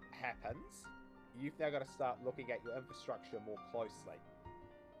happens, you've now got to start looking at your infrastructure more closely,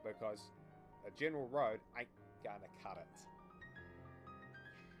 because a general road ain't gonna cut it.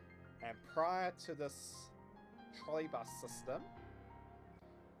 And prior to this trolleybus system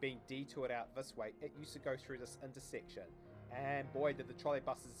being detoured out this way, it used to go through this intersection. And boy, did the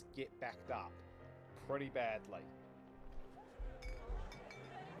trolleybuses get backed up pretty badly.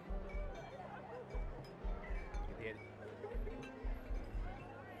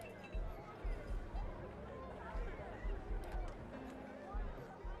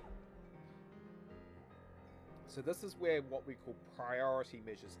 So this is where what we call priority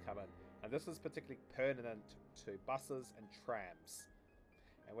measures come in. And this is particularly pertinent to buses and trams.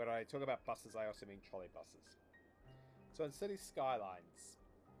 And when I talk about buses, I also mean trolley buses. So in Cities Skylines,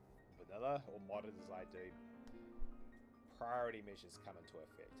 vanilla or modded as I do, priority measures come into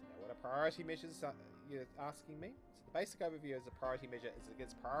effect. Now what are priority measures, you're asking me? So the basic overview is a priority measure is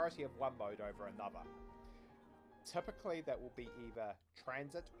against priority of one mode over another. Typically that will be either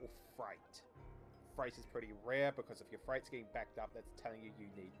transit or freight. Freight is pretty rare because if your freight's getting backed up, that's telling you you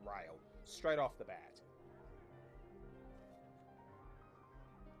need rail straight off the bat.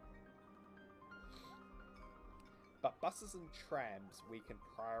 But buses and trams, we can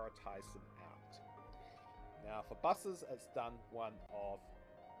prioritize them out. Now for buses, it's done one of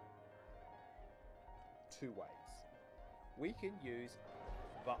two ways. We can use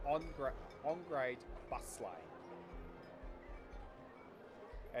the on-grade bus lane.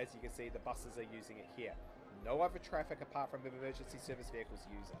 As you can see, the buses are using it here. No other traffic apart from emergency service vehicles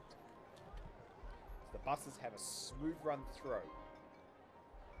use it. So the buses have a smooth run through.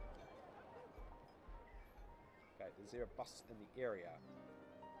 Okay, is there a bus in the area?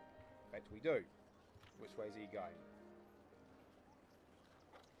 In fact, we do. Which way is he going?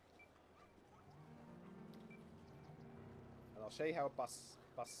 And I'll show you how a bus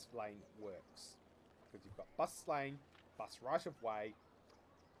lane works. Because you've got bus lane, bus right of way,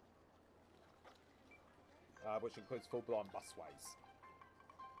 which includes full-blown busways.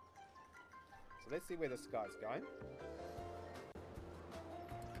 So let's see where this guy's going.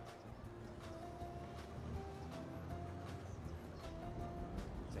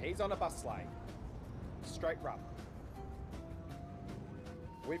 So he's on a bus lane. Straight run.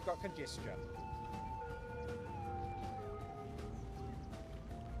 We've got congestion.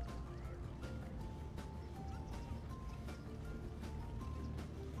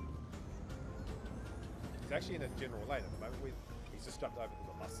 He's actually in a general lane at the moment. He's just jumped over to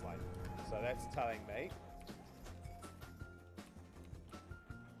the bus lane. So that's telling me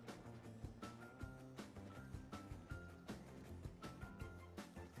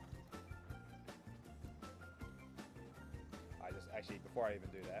actually, before I even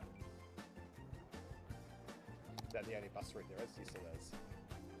do that, is that the only bus route there is? Yes, it is.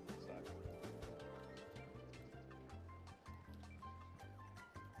 So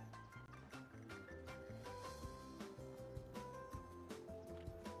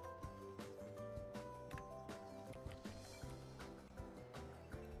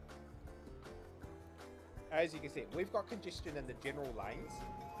as you can see, we've got congestion in the general lanes,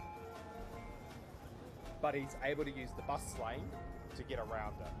 but he's able to use the bus lane to get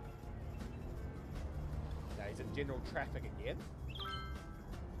around it. Now he's in general traffic again.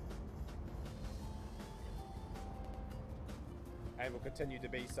 And will continue to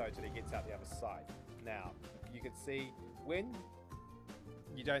be so till he gets out the other side. Now, you can see when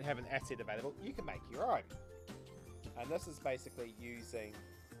you don't have an asset available, you can make your own. And this is basically using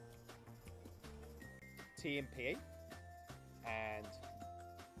TMP and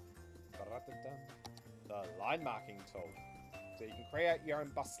the line marking tool. So you can create your own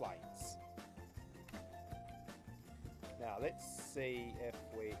bus lanes. Now let's see if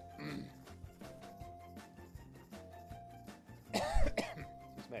we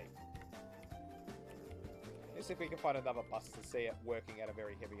excuse me. Let's see if we can find another bus to see it working at a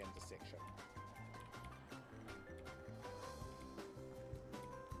very heavy intersection.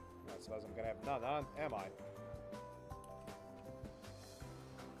 I suppose I'm gonna have none, am I?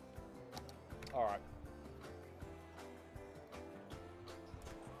 Alright.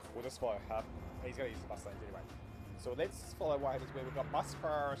 We'll just follow him. He's going to use the bus lanes anyway. So let's follow what happens where we've got bus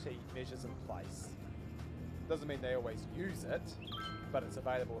priority measures in place. Doesn't mean they always use it, but it's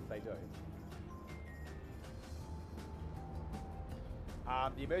available if they do.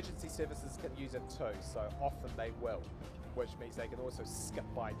 The emergency services can use it too, so often they will, which means they can also skip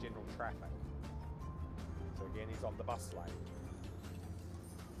by general traffic. So again, he's on the bus lane.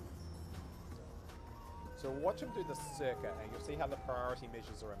 So we'll watch him do the circuit, and you'll see how the priority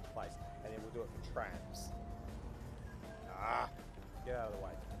measures are in place, and then we'll do it for trams. Ah, get out of the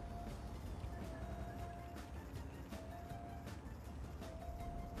way.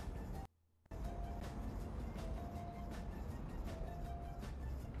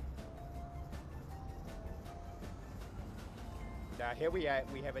 Now here we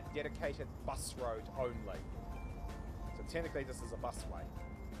have a dedicated bus road only. So technically this is a busway.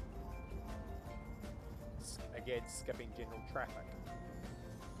 Again, skipping general traffic.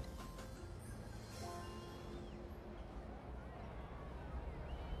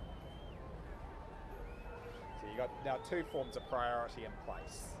 So you got now two forms of priority in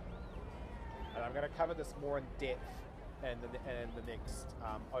place. And I'm going to cover this more in depth in the next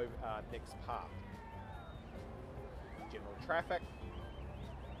next part. General traffic.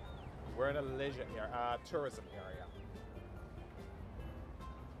 We're in a leisure area, tourism area.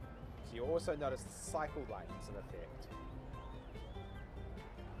 So you also notice the cycle lanes in effect,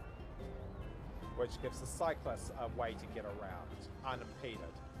 which gives the cyclists a way to get around unimpeded,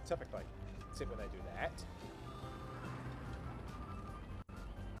 typically, except when they do that.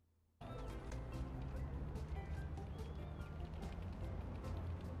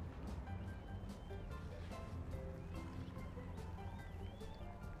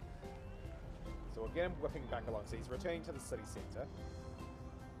 So we'll get him whipping back along. So he's returning to the city centre.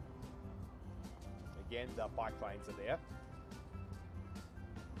 Again, the bike lanes are there.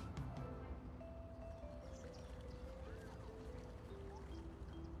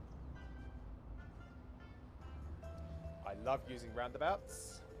 I love using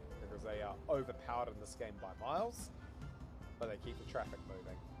roundabouts because they are overpowered in this game by miles, but they keep the traffic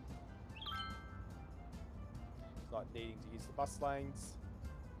moving. Not needing to use the bus lanes.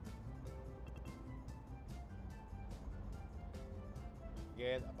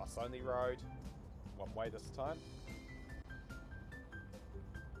 Again, a bus-only road. One way this time.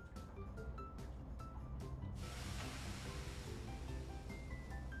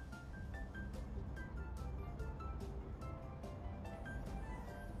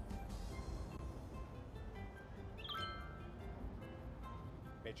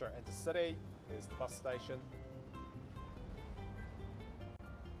 Metro Intercity. There's the bus station.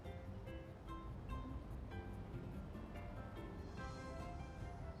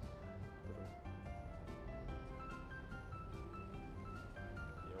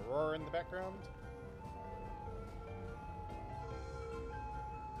 In the background.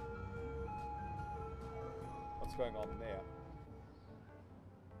 What's going on there?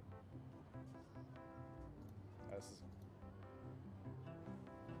 This is...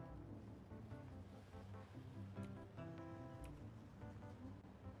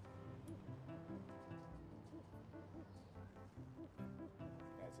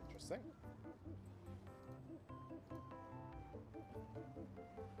 That's interesting.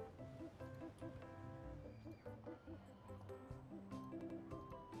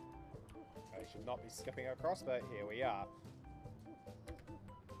 I should not be skipping across, but here we are.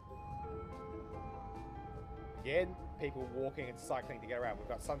 Again, people walking and cycling to get around. We've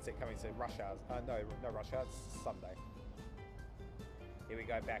got sunset coming soon, rush hours. No rush hours, it's Sunday. Here we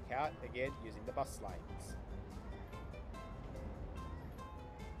go back out, again, using the bus lanes.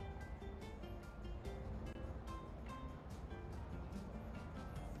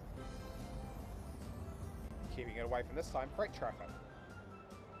 Keeping it away from this time, freight traffic.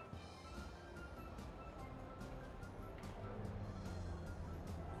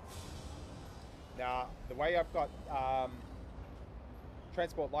 Now, the way I've got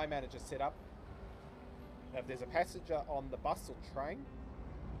Transport Line Manager set up, if there's a passenger on the bus or train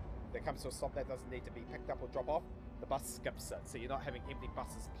that comes to a stop that doesn't need to be picked up or drop off, the bus skips it. So you're not having empty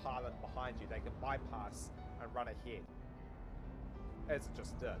buses piling behind you. They can bypass and run ahead, as it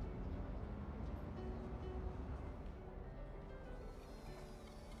just did.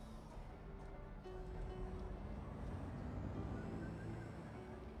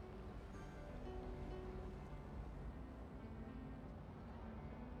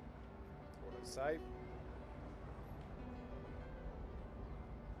 Save.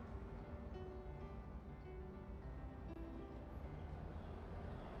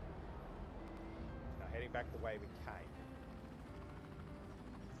 Now heading back the way we came.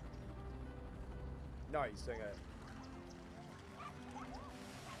 No, he's doing it.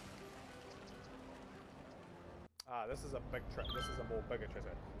 Ah, this is a big trip. This is a more bigger trip.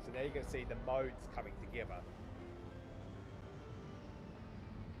 So now you can see the modes coming together.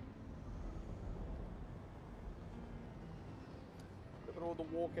 All the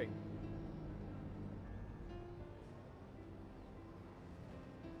walking.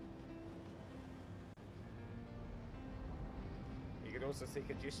 also see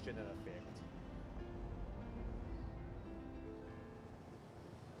congestion in effect.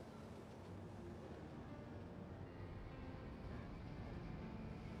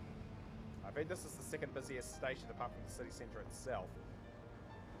 I think this is the second busiest station apart from the city centre itself.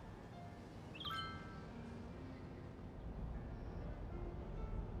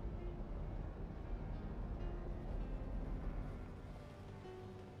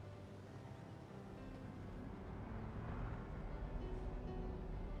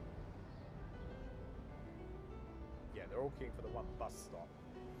 Yeah, they're all queuing for the one bus stop.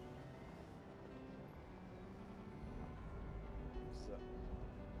 So,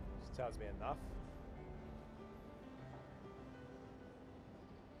 just tells me enough.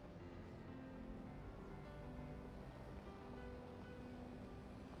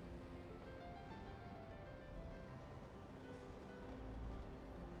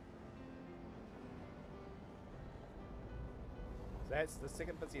 So that's the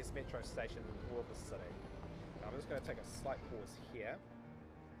second busiest metro station in all of the city. Now I'm just going to take a slight pause here.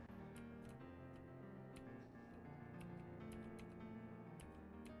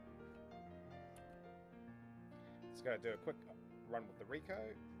 Just going to do a quick run with the Rico.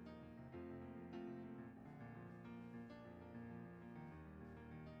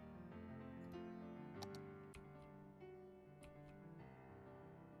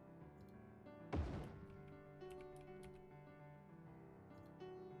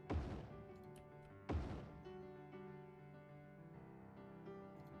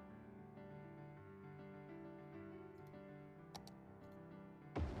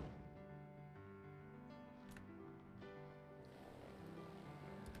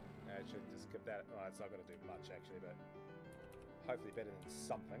 I should just give that. Oh, it's not going to do much actually, but hopefully better than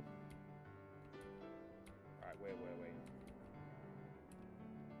something. Alright, where were we?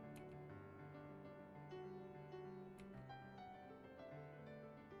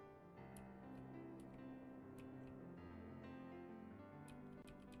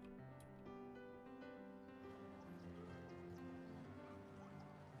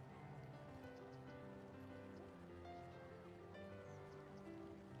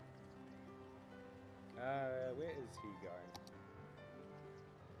 Where is he going?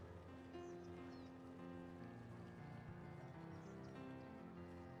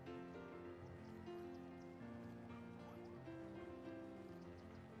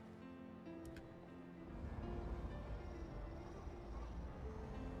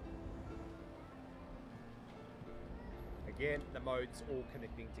 Again, the modes all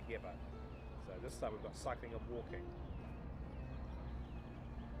connecting together. So this time we've got cycling and walking.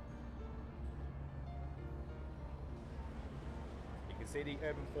 You can see the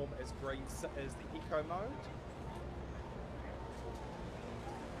urban form is green, is the eco mode.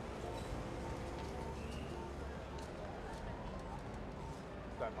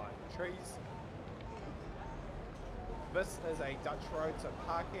 Don't mind the trees. This is a Dutch road, so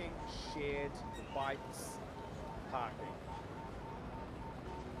parking, shared, bikes, parking.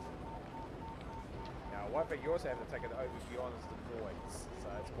 Now, one thing you also have to take an overview on is the noise. So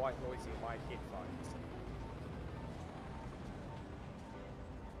it's quite noisy in my headphones.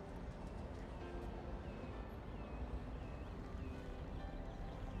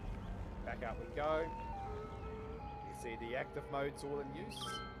 Back out we go. You see the active modes all in use.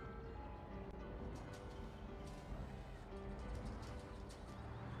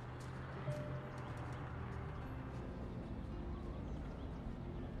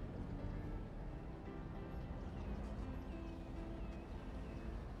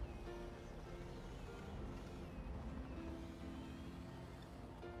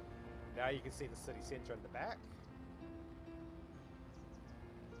 Now you can see the city centre in the back.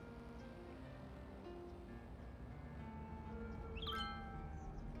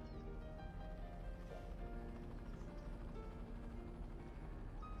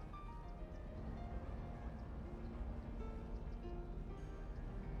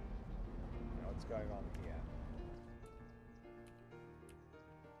 Now what's going on here?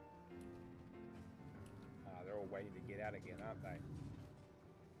 They're all waiting to get out again, aren't they?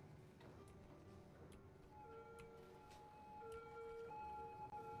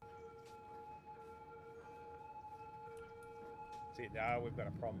 See, now we've got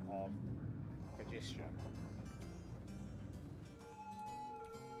a problem of congestion.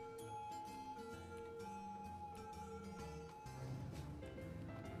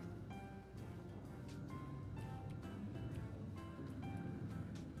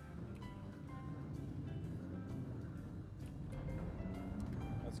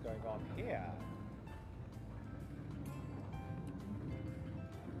 What's going on here?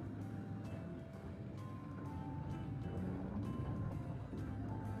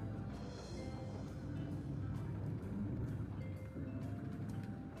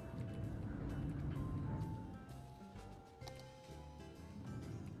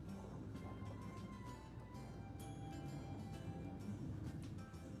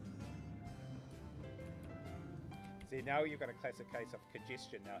 See, now you've got a classic case of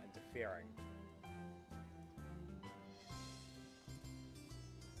congestion now interfering.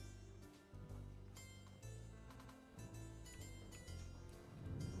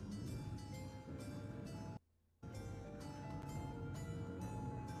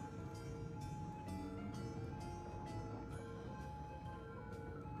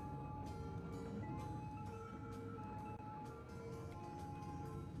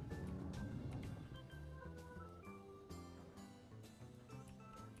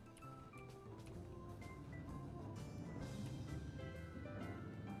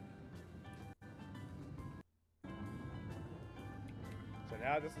 So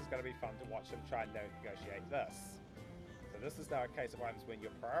now this is going to be fun to watch them try and negotiate this. So this is now a case of what happens when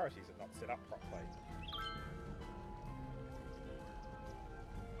your priorities are not set up properly.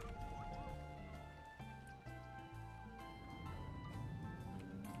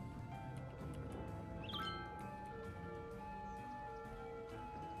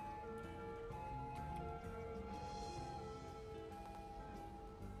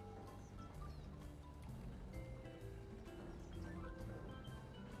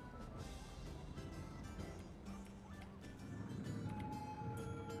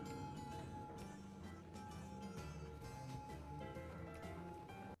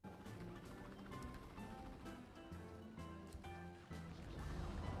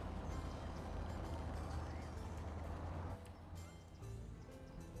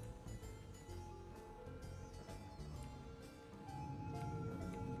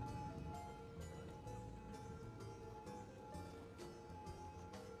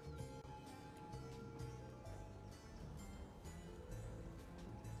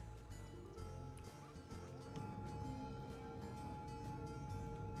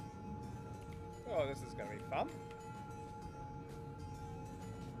 Oh, this is going to be fun.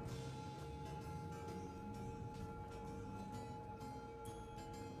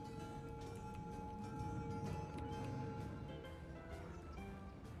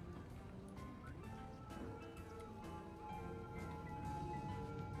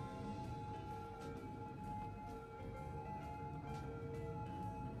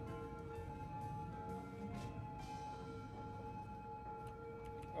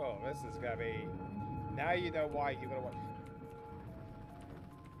 Oh, this is going to be... Now you know why you're going to watch...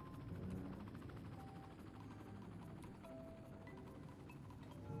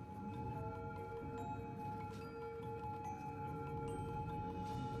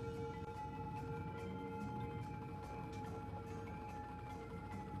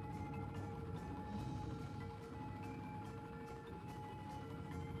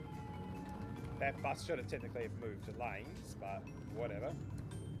 That bus should have technically have moved to lanes, but whatever.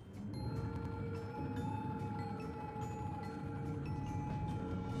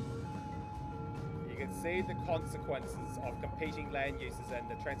 You can see the consequences of competing land uses and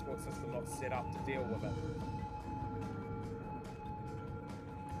the transport system not set up to deal with it.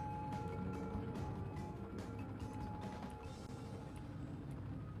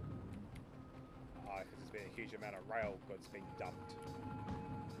 Because there's been a huge amount of rail goods being dumped.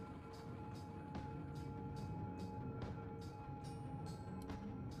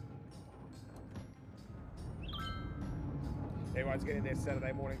 Everyone's getting their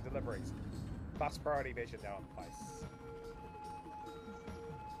Saturday morning deliveries. Bus priority measure now in place.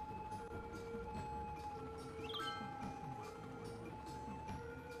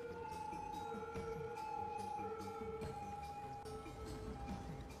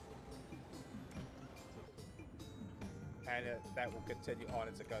 And that will continue on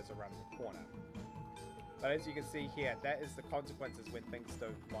as it goes around the corner. But as you can see here, that is the consequences when things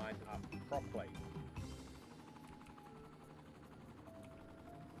don't line up properly.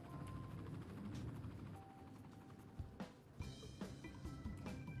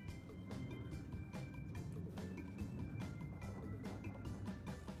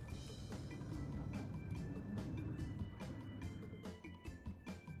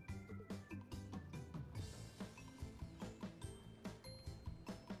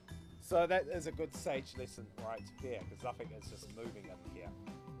 So that is a good sage lesson right there, because nothing is just moving in here.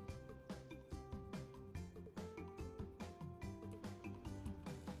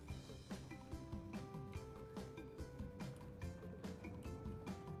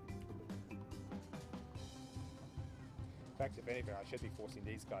 In fact, if anything, I should be forcing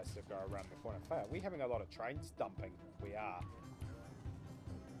these guys to go around the corner. Are we having a lot of trains dumping? We are.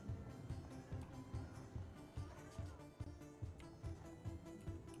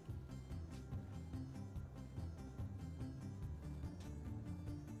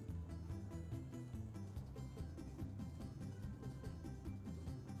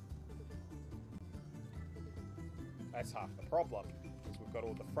 that's half the problem, is we've got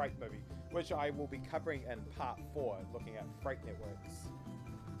all the freight moving, which I will be covering in part 4, looking at freight networks.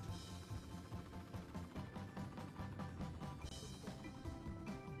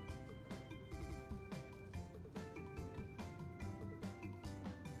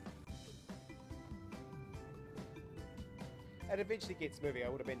 It eventually gets moving.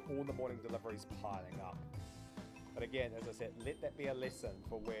 It would have been all the morning deliveries piling up. But again, as I said, let that be a lesson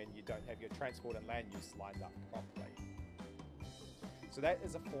for when you don't have your transport and land use lined up properly. So that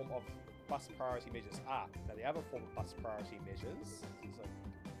is a form of bus priority measures. Now the other form of bus priority measures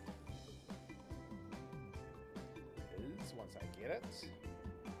is, once I get it,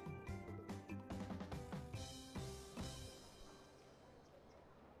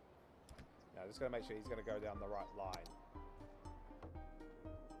 now just got to make sure he's going to go down the right line.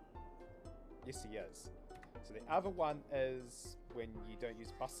 Yes, he is. So the other one is when you don't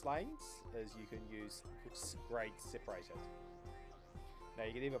use bus lanes, is you can use grade separated. Now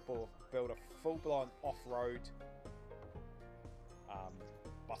you can either build a full-blown off-road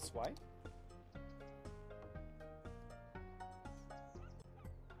busway,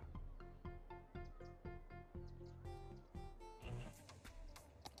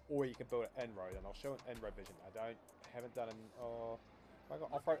 or you can build an in-road, and I'll show an in-road vision. Haven't done an I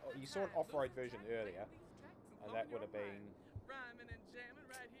got off-road. You saw an off-road version earlier, and that would have been rhyming and jamming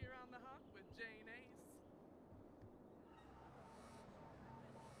right here on the hawk with Jane Ace.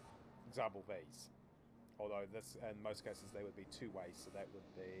 example V's. Although this, in most cases, they would be two ways, so that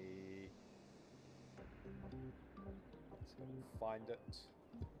would be. So find it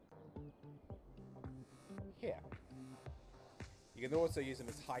here. You can also use them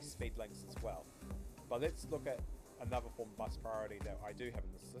as high-speed links as well. But let's look at another form of bus priority that I do have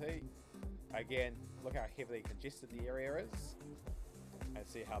in the city. Again, look how heavily congested the area is, and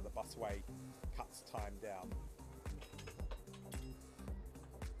see how the busway cuts time down.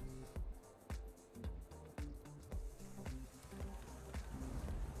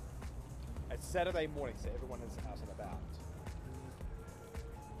 It's Saturday morning, so everyone is out and about.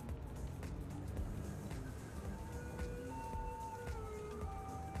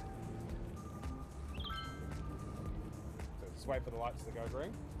 So just wait for the lights to go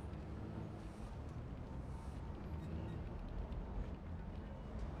green.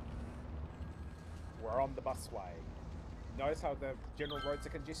 We're on the busway. Notice how the general roads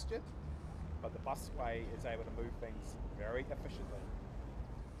are congested, but the busway is able to move things very efficiently.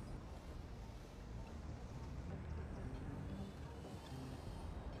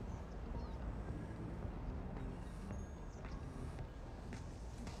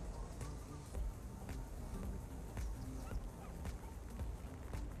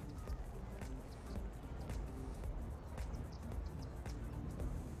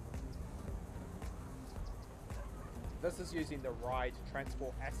 This is using the ride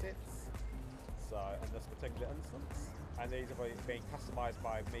transport assets, so in this particular instance, and these are being customized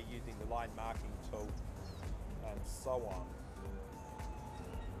by me using the line marking tool and so on.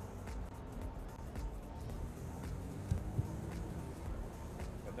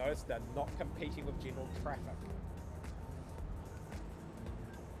 But notice they're not competing with general traffic.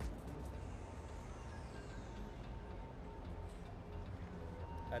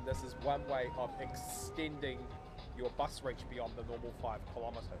 And this is one way of extending your bus reach beyond the normal 5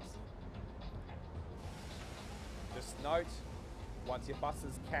 kilometers. Just note, once your bus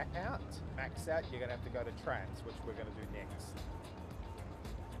is max out, you're going to have to go to Trams, which we're going to do next.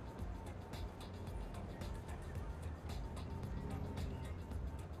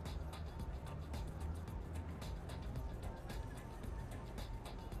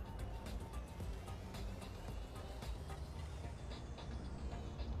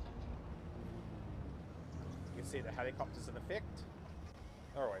 See the helicopters in effect.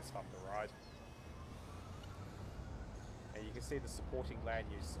 They're always fun to ride. And you can see the supporting land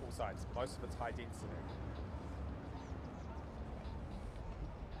use all sides. Most of it's high density.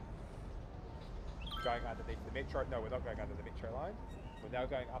 Going underneath the metro. No, we're not going under the metro line. We're now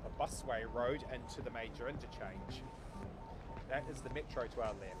going up a busway road into the major interchange. That is the metro to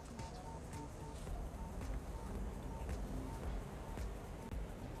our left.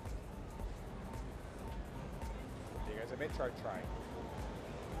 There's a metro train.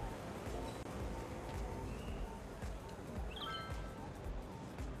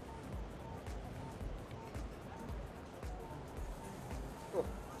 Oh,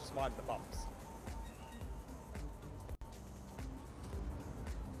 just mind the bumps.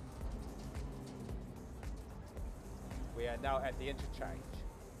 We are now at the interchange.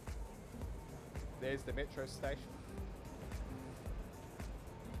 There's the metro station.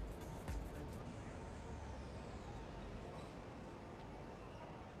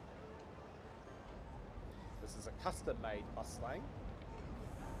 custom-made bus lane.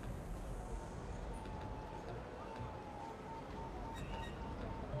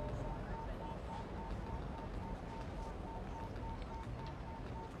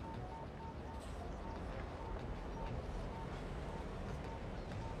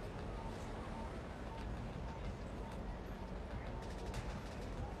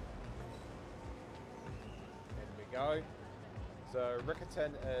 Go. So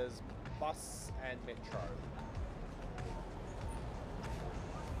Rickerton is bus and metro.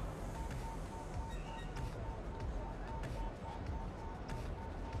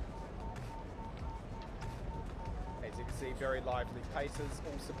 As you can see, very lively paces,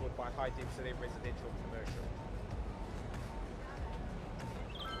 all supported by high density residential and commercial.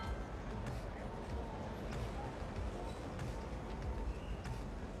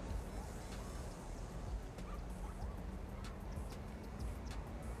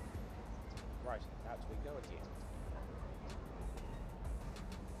 Right, out we go again.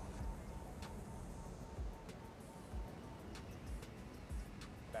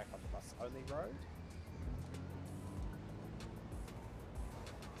 Back on the bus only road.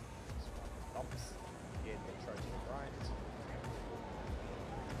 Bumps. Again, metro to the right.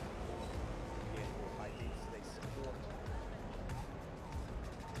 Again, more high density support.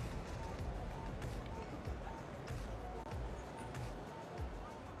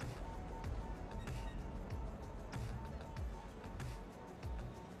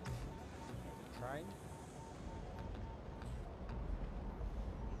 Train.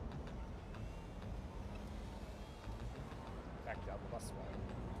 Back down the busway.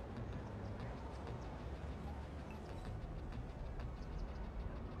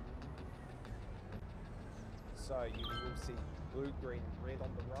 So you will see blue, green, red on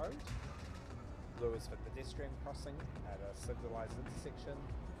the road. Blue is for pedestrian crossing at a signalised intersection.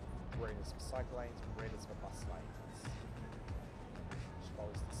 Green is for cycle lanes, red is for bus lanes. Which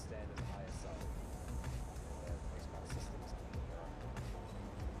follows the standard ISO. Those kind of systems in Europe.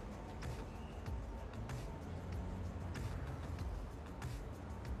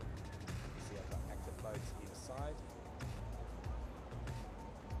 You see I've got active modes either side.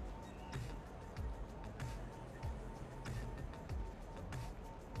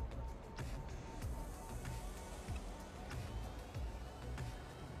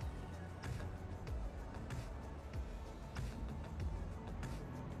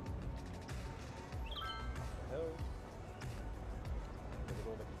 Look at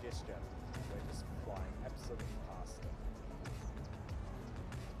all the congestion. We're just flying absolutely past it.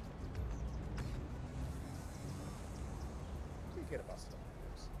 You get a bus stop, of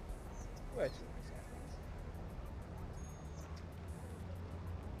course. Where to the examples?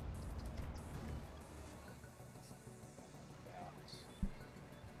 Out.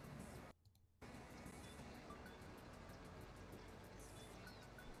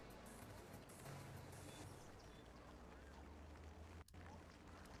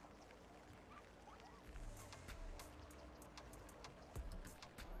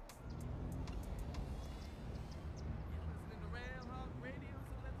 Listening to Rail Hog Radio,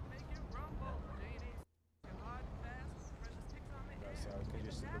 so let's make it rumble. Janie's hard and fast, precious ticks on the air. So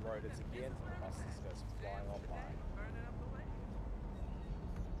congested the road is again, and the bus just goes flying on by. Burning up the way.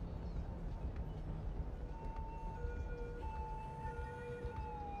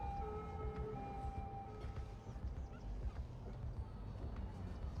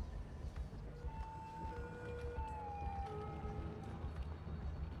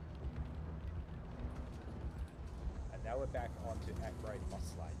 And now we're back onto at-grade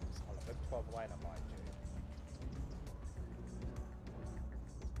bus lanes on a big 12 laner, mind you.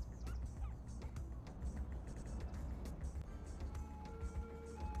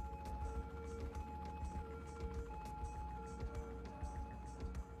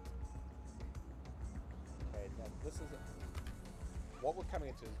 Okay, now this is what we're coming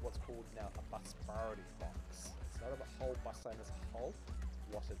into is what's called now a bus priority box. It's not a whole bus lane as a whole.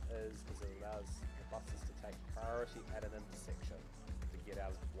 What it is it allows the buses to take priority at an intersection to get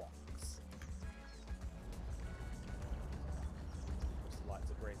out of blocks. Which the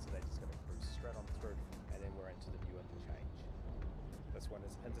lights are green, so they're just going to cruise straight on through, and then we're into the new interchange. This one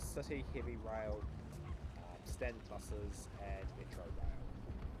is intercity, heavy rail, standard buses, and metro rail,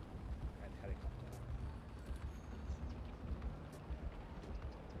 and helicopter.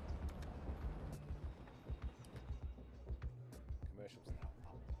 Commercials now.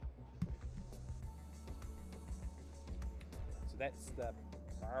 So that's the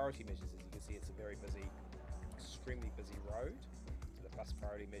priority measures. As you can see, it's a very busy, extremely busy road. So the bus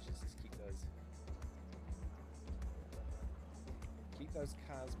priority measures is keep those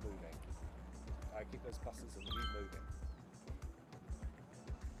cars moving, keep those buses and you moving.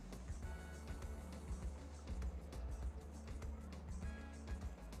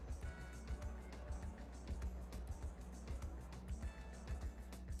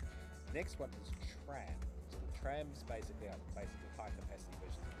 Next one is tram. So the trams basically are high capacity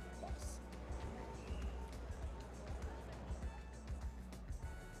versions of the bus.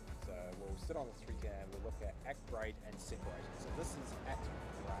 So we'll sit on the 3 and we'll look at act grade and separation. So this is act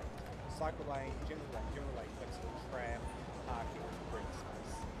grade. Cycle lane, general lane flexible, tram, parking, green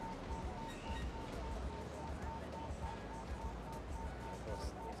space. Of course,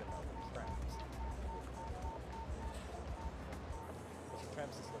 these are not the trams. Because the tram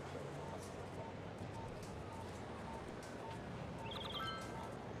system is better than buses.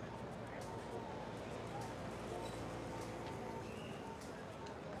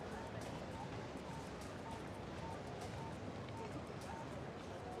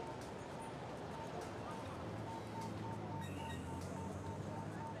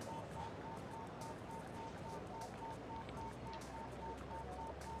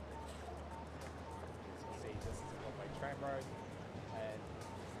 Tram road, and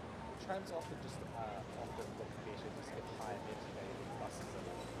trams often just often look better, just get higher density than buses. And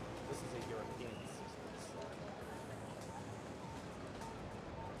this is a European system, so and they're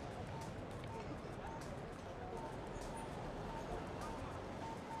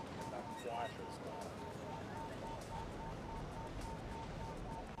quieter as well.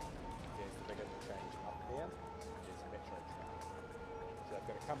 There's the big interchange up here. There's a metro train. So I've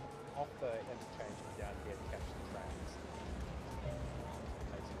got to come off the interchange and down here to catch the trams.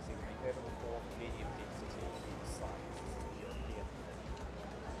 As you can see, the urban or medium density either side. This is the European thing.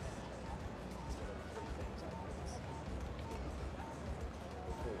 Instead of the 3 things like this.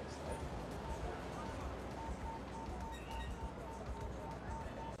 Or 4, so.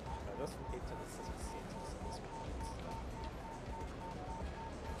 Now this will head to the city centre, so this will head to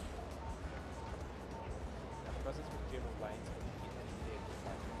now because it's with general lanes, when you get in there, it's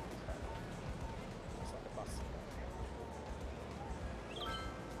like a bus.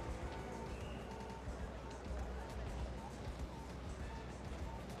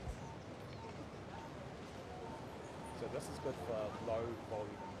 So this is good for low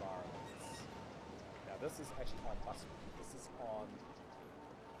volume environments. Now this is actually on bus. This is on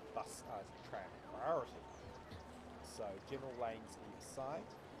bus tram priority. So general lanes either side,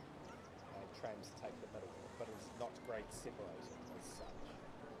 and trams take the middle, but it's not great separated as such.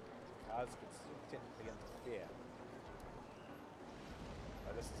 Cars could technically interfere.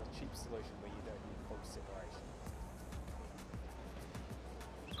 Now this is a cheap solution where you don't need full separation.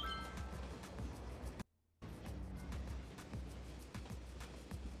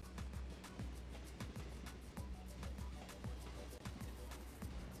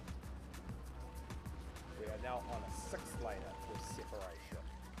 We are now on a 6-laner with separation.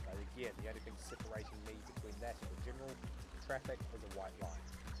 But again, the only thing separating me between that and the general traffic is a white line.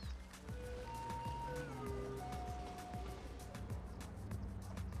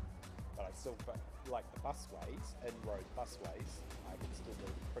 But I still, like the busways, in-road busways, I can still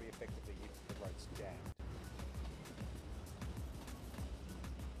move pretty effectively if the road's jammed.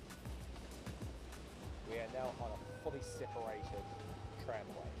 We are now on a fully separated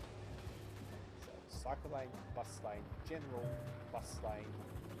tramway. Cycle lane, bus lane, general, bus lane,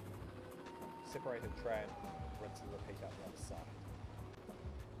 separated tram, rinse and repeat out the other side.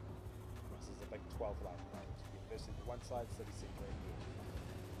 This is a big 12-lane road. University to one side, city centre again.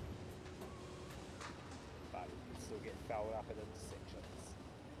 But you can still get fouled up at intersections.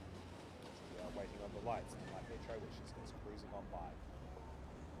 So we are waiting on the lights in light metro, which just goes cruising on by.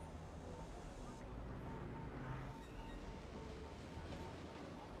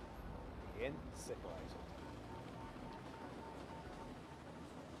 Again, separated.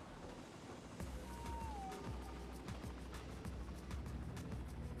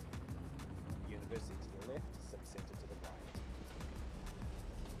 University to the left, city centre to the right.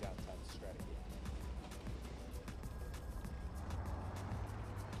 Downtown strategy.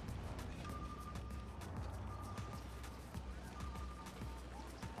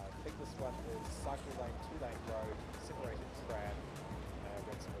 I think this one is cycle lane, 2-lane road, separated tram,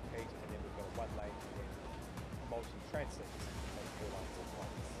 rinse and repeat, and then we've got a 1-lane and then multi-transit, and 4 lanes at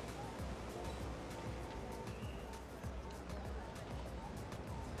once.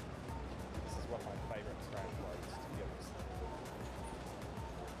 This is one of my favourite tram roads, to be honest.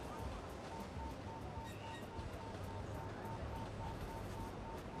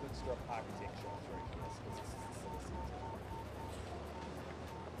 Good stroke architecture through here, because this is the city centre.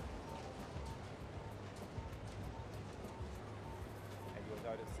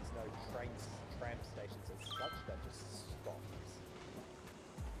 Notice there's no tram stations as such, they're just stops.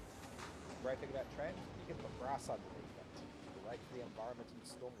 The great thing about trams, you can put grass underneath it. Great for the environment and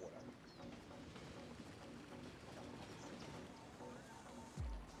stormwater.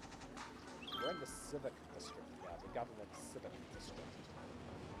 We're in the Civic District now, the Government Civic District.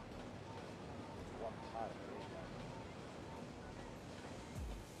 One part of it anyway.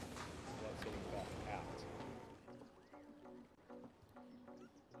 So that's getting back out.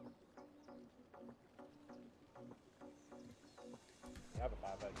 The other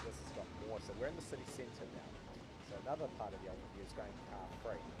part of it, this has got more, so we're in the city centre now. So another part of the overview is going car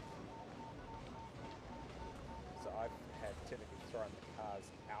free. So I've had technically thrown the cars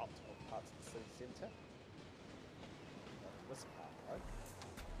out of parts of the city centre. Not this part though.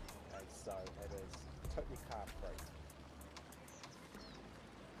 And so it is totally car free.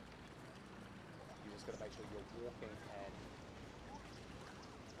 You just got to make sure you're walking and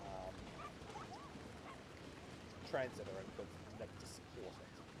transit are in good nick to support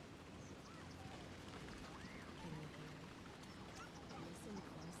it. Can you hear it? Listen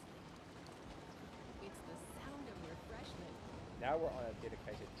closely. It's the sound of refreshment. Now we're on a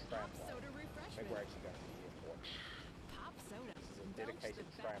dedicated Pop tramway. soda I think refreshment. we're actually going to the airport. Pop soda. This is a Belch dedicated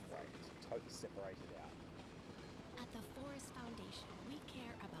the best. tramway. It's totally separated out. At the Forest Foundation, we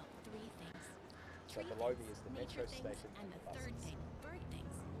care about three things. So Tree below me things, is the nature metro things, station and and the the third buses. thing, bird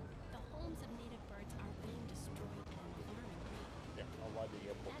things. The homes of native birds are being destroyed at an alarming rate. Yep, I'll load the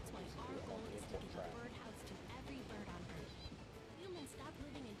airport. That's why to our do it on goal the is to airport give a tram. birdhouse to every bird on Earth. Humans stopped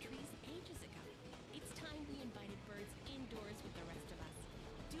living in trees ages ago. It's time we invited birds indoors with the rest of us.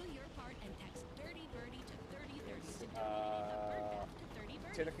 Do your part and text Dirty Birdie to 3030 to donate a bird bath to 30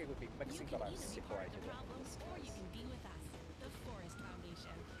 birdies. Technically it would be mixing, You but can I've either be part of separated the it in problem this or you case. can be with us, the Forest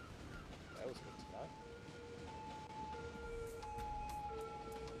Foundation. That was good to know.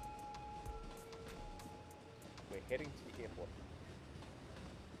 We're heading to the airport.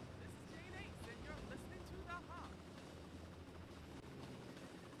 This is Jane 8, and you're listening to The Hawk.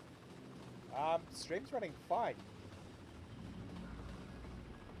 Stream's running fine.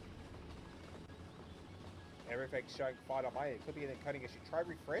 Everything's showing fine on my end. Could be an encoding issue. Try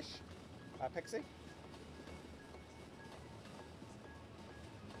refresh, Pixie.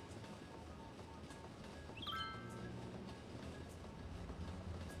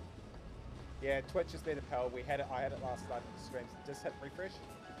 Yeah, Twitch has been a pal. We had it. I had it last night in the streams. Just hit refresh.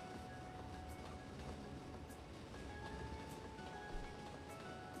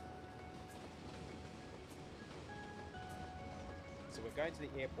 So we're going to the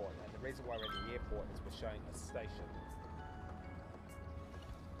airport, and the reason why we're in the airport is we're showing a station,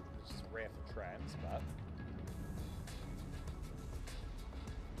 which is rare for trams, but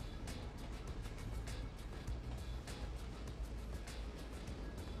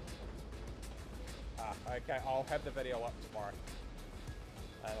okay, I'll have the video up tomorrow,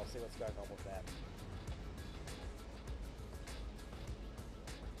 and I'll see what's going on with that.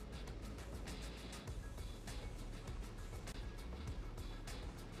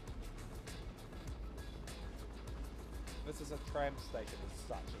 This is a tram station as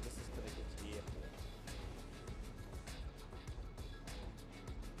such, and this is connected to the airport.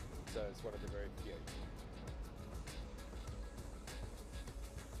 So it's one of the very few.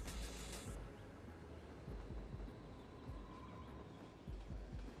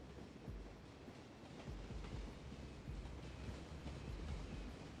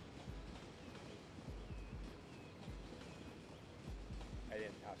 And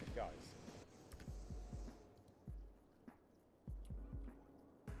then out it goes.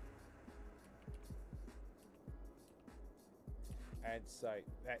 And so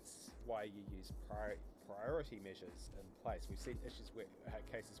that's why you use priority measures in place. We've seen issues where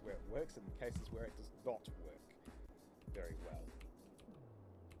cases where it works and cases where it does not work very well.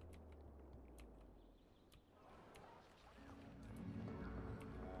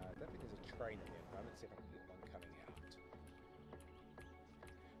 I don't think there's a train in there at the moment. See if I can get one coming out.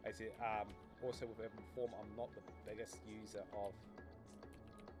 I see. Also with Urban Form, I'm not the biggest user of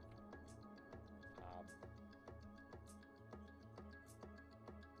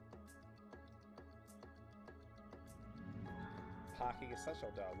parking as such.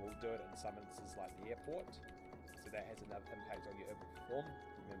 We'll do it in some instances like the airport, so that has another impact on your urban form.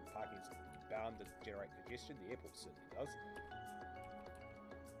 Remember, parking is bound to generate congestion. The airport certainly does.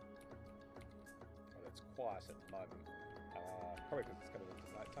 But it's quiet at the moment, probably because it's coming into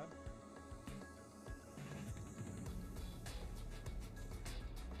night time.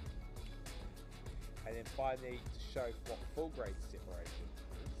 And then finally, to show what full grade separation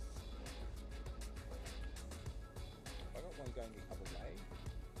is. I got one going the other way.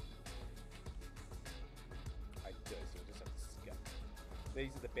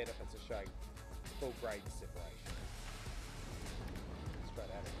 These are the benefits of showing full grade separation.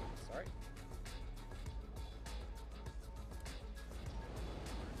 Straight out of here, sorry.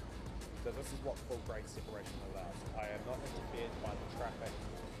 So this is what full grade separation allows. I am not interfered by the traffic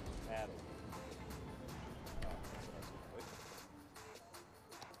at all. Oh, that's what I was gonna do.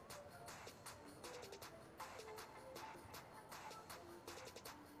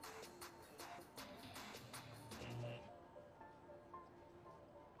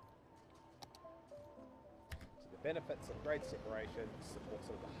 So the benefits of grade separation support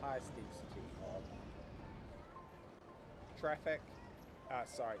sort of the highest density of traffic,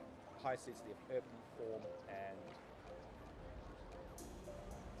 highest density of urban form and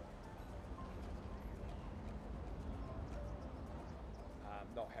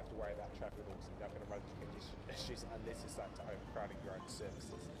not have to worry about traffic rules. You're not going to run into congestion issues unless you start to overcrowding your own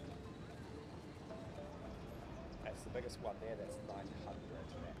services. That's the biggest one there, that's 900,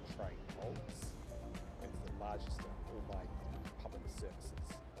 and that train holds. It's the largest of all my public services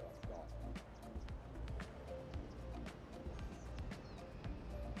that I've got.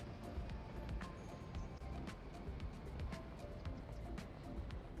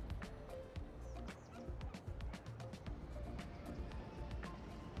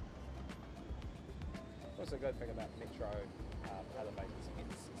 Also, a good thing about Metro elevators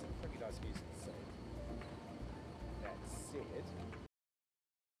is it's a pretty nice views of the city. That said,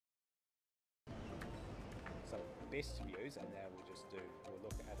 some best views, and now we'll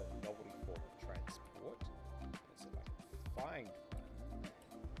look at a novelty form of transport. Let's see if I can find one.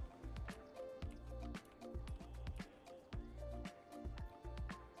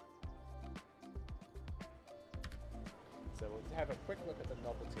 So we'll have a quick look at the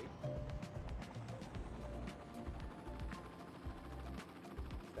novelty.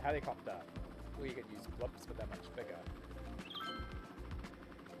 The helicopter, where you can use blimps, but they're much bigger.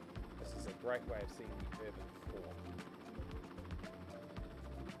 This is a great way of seeing the urban form.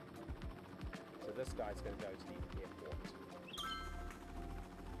 So this guy's going to go to the airport.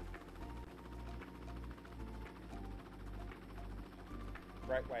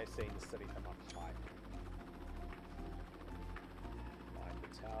 Great way of seeing the city from up high. Behind the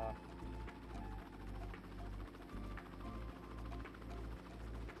tower.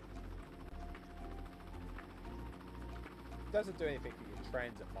 Doesn't do anything for your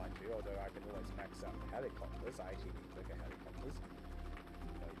transit, mind you, although I can always max out the helicopters. I actually need bigger helicopters.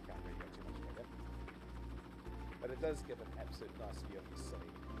 So you can't really go too much bigger. But it does give an absolute nice view of the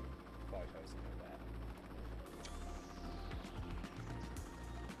city. Photos and all that.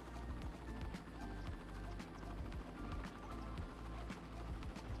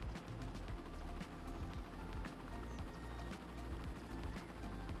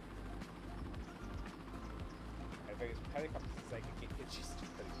 Helicopters, they can get itchy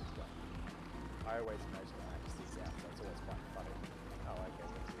pretty quickly. I always imagine I have these out, so it's always quite funny. Oh, okay,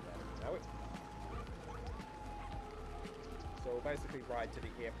 let's do that. Know it. So we'll basically ride to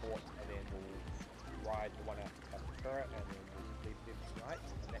the airport, and then we'll ride the one out to Kapakura, and then we'll leave left to right,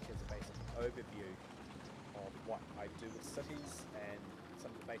 and that gives a basic overview of what I do with cities and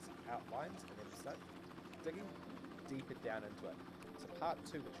some of the basic outlines, and then we start digging deeper down into it. So part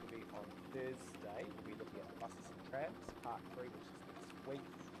 2, which will be on Thursday, we'll be looking at the buses and trams. Part 3, which is next week,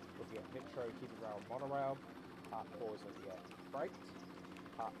 looking at metro, heavy rail, monorail. Part 4 is looking at freight.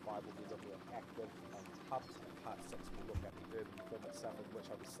 Part 5 will be looking at active and hubs. And part 6 will look at the urban form itself, in which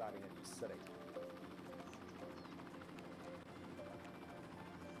I'll be starting a new city.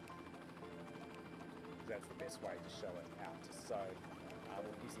 That's the best way to show it out. So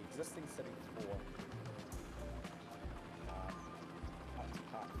we'll use the existing city for up to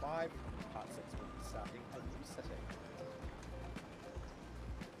part 5. Part 6 will be starting a new city.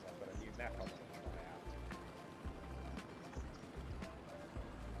 So I've got a new map I want to try out.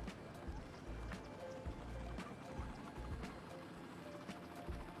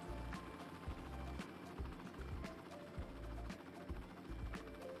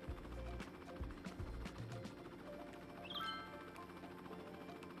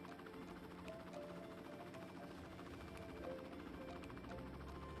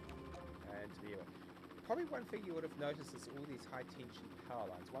 Probably one thing you would have noticed is all these high tension power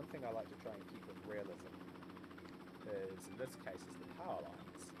lines. One thing I like to try and keep with realism is, in this case, is the power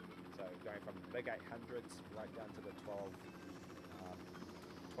lines. So going from the big 800s right down to the 12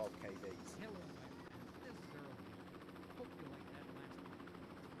 kVs. Hello, my friend. This is Earl. Hope you like that last one.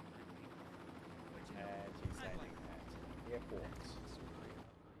 But you know, And he's I landing like at airport. That's what's so great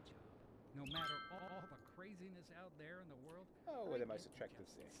about my job. No matter all the craziness out there in the world, Oh, I we're the get most to attractive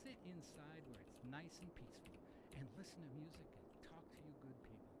just there. sit inside where it's nice and peaceful and listen to music and talk to you good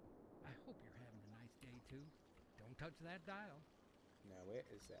touch that dial. Now, where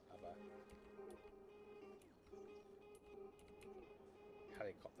is that other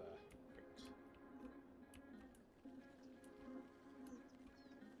helicopter route?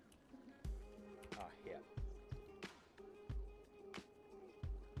 Ah, here.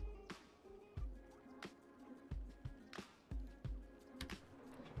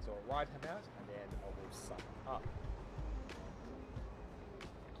 So I'll ride him out and then I will sum up.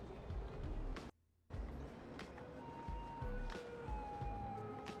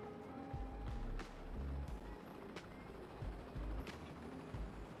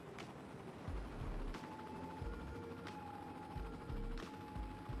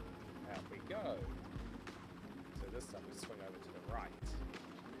 Out we go. So this time we swing over to the right.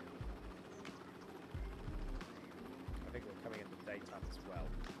 I think we're coming in the daytime as well.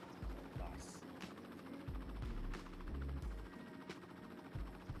 Nice.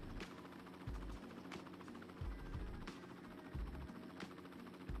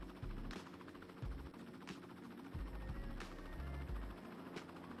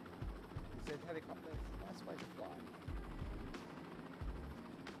 He said helicopter, nice way to fly.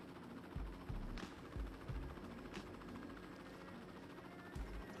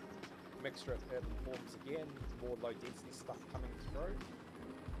 Mixture of urban forms again, more low density stuff coming through.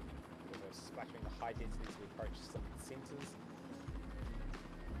 We're splattering the high density as we approach some centres.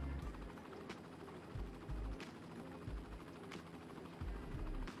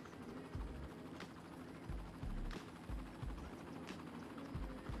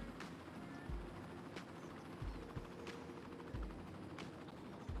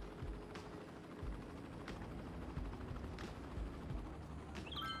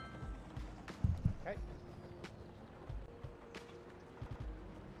 Okay.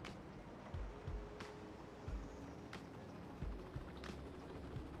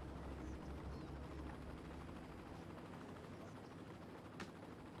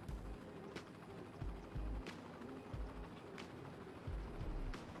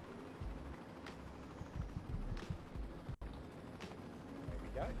 There we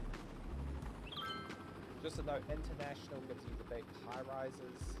go. Just a note, international gives you the big high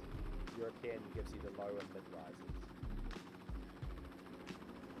rises. European gives you the low and mid rises.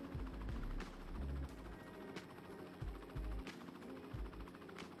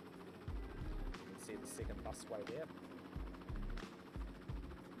 You can see the second busway there.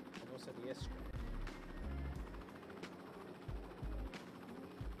 And also the airstrip.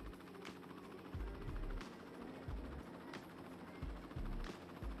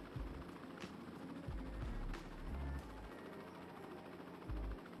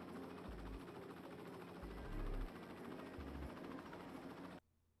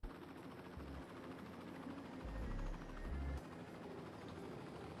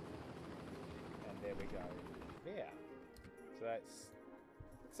 There we go. Yeah. So that's...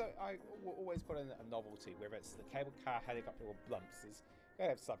 So I will always put in a novelty, whether it's the cable car, helicopter, or blimps. Is going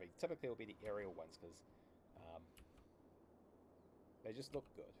to have something. Typically, it'll be the aerial ones because they just look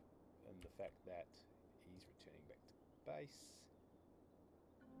good. And the fact that he's returning back to base.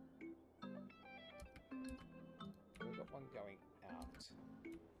 We've got one going out.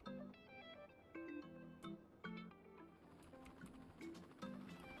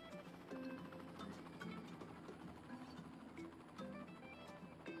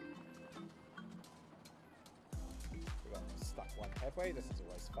 Stuck one halfway. This is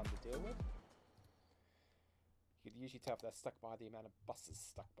always fun to deal with. You can usually tell if they're stuck by the amount of buses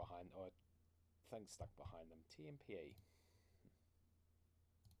stuck behind or things stuck behind them. TMPE.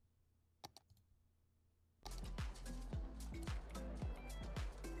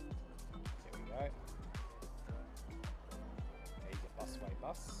 There we go. Here's a busway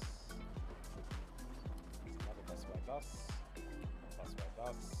bus. Another busway bus. Busway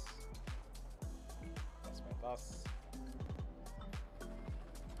bus. Busway bus.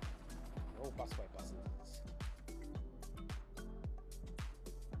 All busway buses.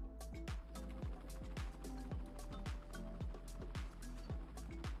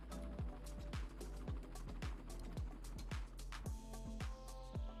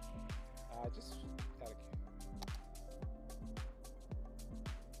 Just out of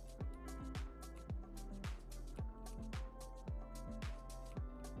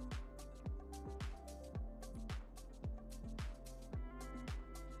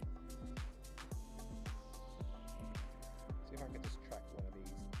see if I can just track one of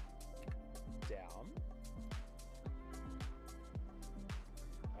these down.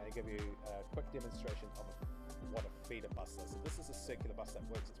 And give you a quick demonstration of what a feeder bus does. So this is a circular bus that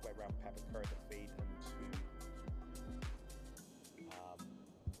works its way around Papakura to feed into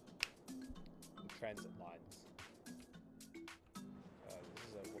the transit lines.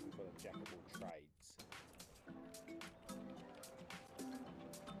 jack of all trades.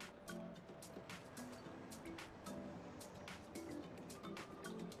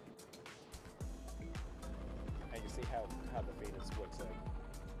 And you see how the feeders works out.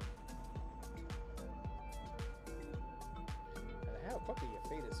 And how quickly your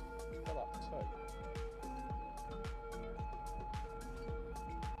feeders fill up too.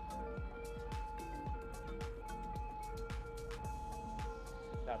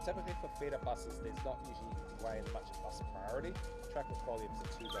 Now, typically for feeder buses, there's not usually way much of bus priority. Traffic volumes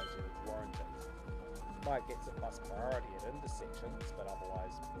are too low to warrant it. Might get some bus priority at intersections, but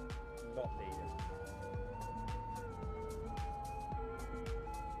otherwise not needed.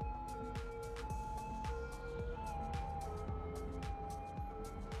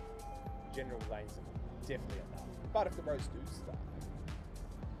 General lanes are definitely enough, but if the roads do start,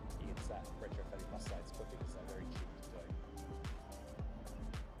 you can start retrofitting bus lanes quickly because they're very cheap to do.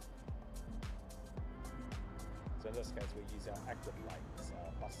 So in this case, we use our active lanes,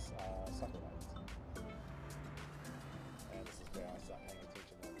 cycle lanes. And this is where I start paying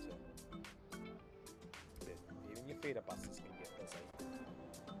attention on to. Even your feeder buses can get busy.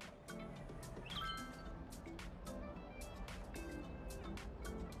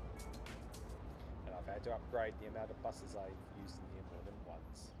 And I've had to upgrade the amount of buses I've used in here more than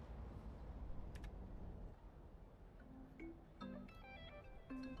once.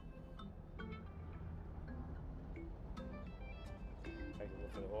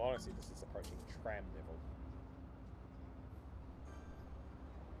 Well, honestly, this is approaching tram level.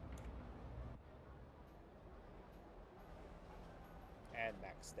 And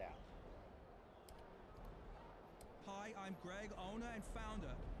maxed out. Hi, I'm Greg, owner and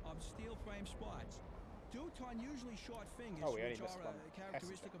founder of Steel Frame Spots. Due to unusually short fingers, which are a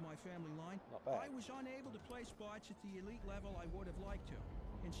characteristic of my family line, I was unable to play spots at the elite level I would have liked to.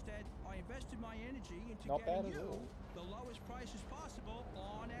 Instead, I invested my energy into getting you the lowest prices possible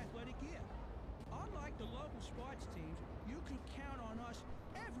on athletic gear. Unlike the local sports teams, you can count on us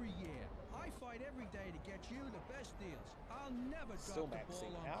every year. I fight every day to get you the best deals. I'll never drop the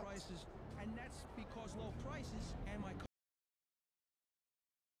ball on prices, and that's because low prices and my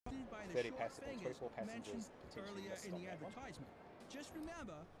by the short fingers mentioned earlier in the advertisement. Just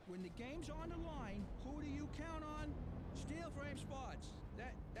remember, when the game's on the line, who do you count on? Steel Frame Spots.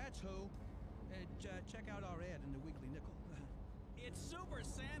 That's who. Check out our ad in the Weekly Nickel. It's Super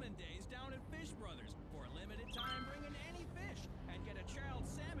Salmon Days down at Fish Brothers. For a limited time, bring in any fish and get a chilled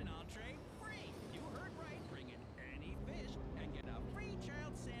salmon entree free. You heard right. Bring in any fish and get a free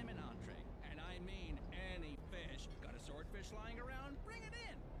chilled salmon entree. And I mean any fish. Got a swordfish lying around? Bring it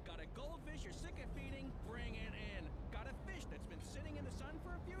in. Got a goldfish you're sick of feeding? Bring it in. Got a fish that's been sitting in the sun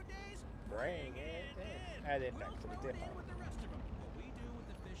for a few days? Bring it in. And then back to the depot. With the rest of them. What we do with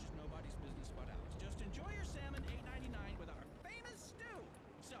the fish is nobody's business but ours. Just enjoy your salmon, $8.99 with our famous stew.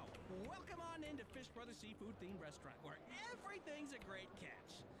 So, welcome on into Fish Brothers Seafood Themed Restaurant, where everything's a great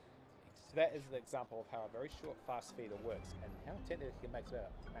catch. So that is an example of how a very short fast feeder works and how technically it makes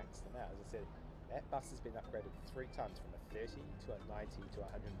them out. As I said, that bus has been upgraded 3 times from a 30 to a 90 to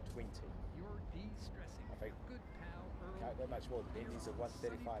 120. You're de-stressing. I think Good pal, Earl. can't go much more. The Indies are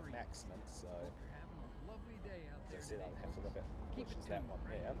 135 maximum, so Hope you're having a lovely day out as I there said, today, I'll have to look at Keep which it is that tuned, one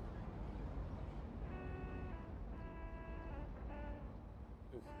Greg. there.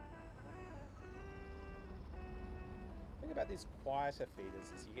 Oof. The thing about these quieter feeders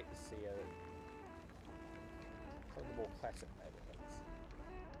is you get to see some of the more classic neighborhoods.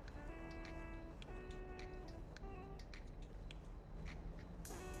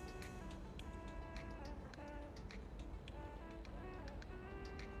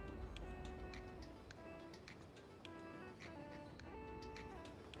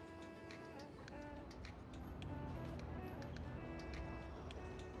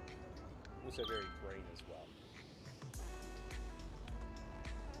 Also very green as well.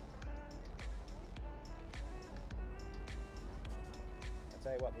 I'll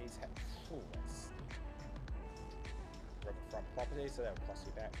tell you what, these have that's riverfront property, so that will cost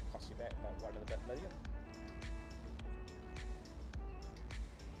you back about $1 and a bit million.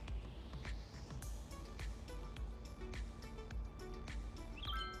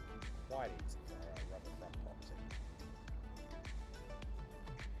 Quite easy for a riverfront property.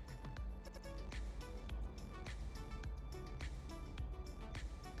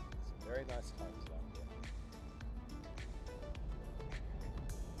 Some very nice homes out here.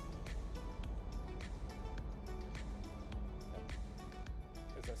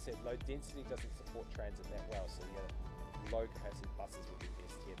 As I said, low density doesn't support transit that well, so your low capacity buses would be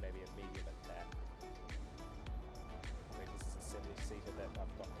best here, maybe a medium at that. I think this is a 70-seater that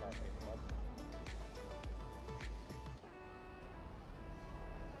I've got currently at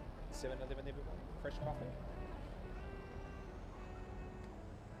 7-Eleven everyone. Fresh coffee.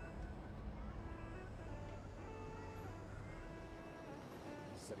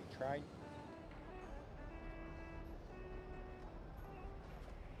 City train.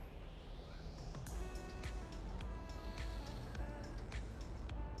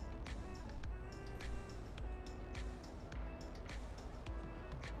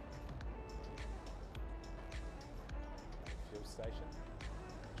 Fuel station.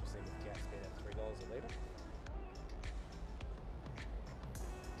 Interesting with gas being at $3 a litre.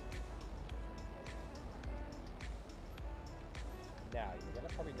 Now, you're going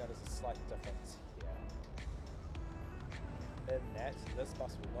to probably notice a slight difference here. In that, this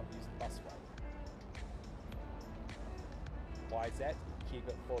bus will not use the busway. Why is that? Keep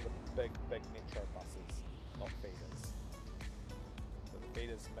it for the big metro buses, not feeders. So the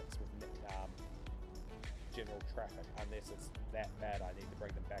feeders mix with general traffic, unless it's that bad I need to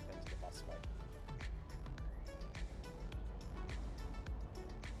bring them back into the busway.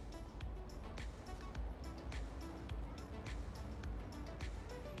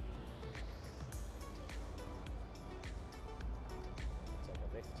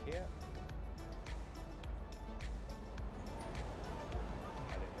 Here,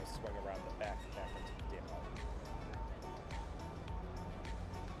 and then they swing around the back into the depot.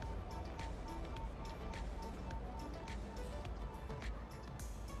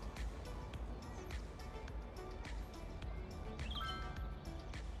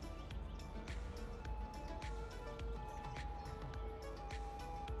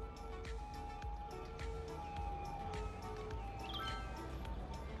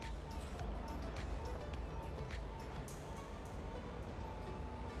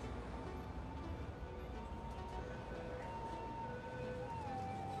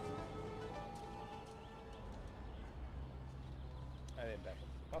 And then back into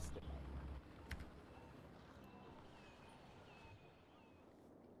the bus depot.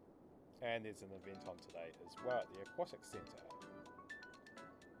 And there's an event on today as well at the Aquatic Centre,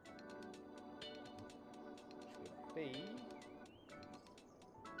 which would be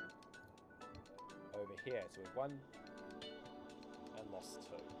over here. So we've won and lost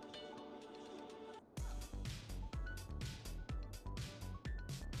 2.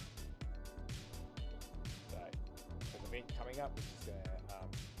 Event coming up, which is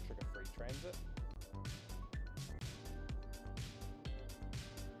trigger free transit.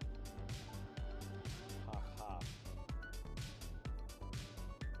 Half.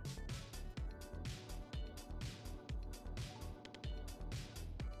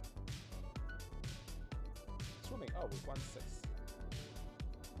 Swimming. Oh, we've won 6.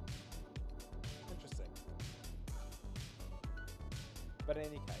 Interesting. But in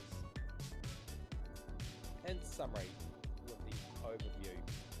any case, in summary, with the overview,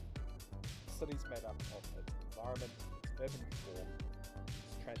 cities made up of its environment, its urban form,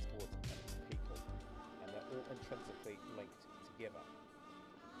 its transport, and its people, and they're all intrinsically linked together.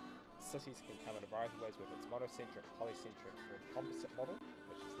 Cities can come in a variety of ways, whether it's monocentric, polycentric, or composite model,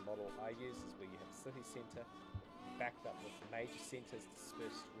 which is the model I use, is where you have a city centre backed up with major centres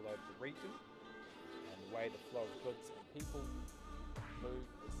dispersed all over the region, and the way the flow of goods and people move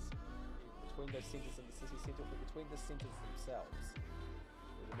is between those centres and the city centre, or between the centres themselves,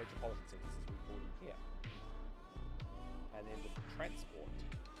 or the metropolitan centres as we call them here. And then with the transport,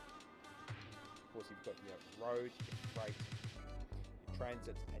 of course you've got your road, your freight, your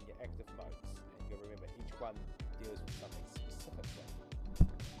transit, and your active modes. And you'll remember each one deals with something specifically.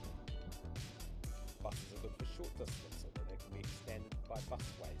 Buses are good for short distance, although they can be extended by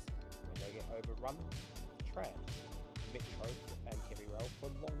busways when they get overrun. Trams, metro, and heavy rail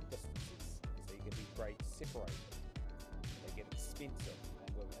for long distances, so you can be grade separated. They get expensive,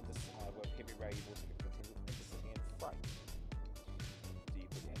 and with heavy rail you've also got to contend with intercity and freight. Do you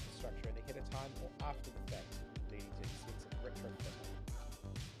put your infrastructure in ahead of time or after the fact, leading to expensive retrofitting?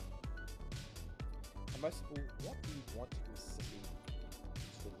 And most of all, what do you want your city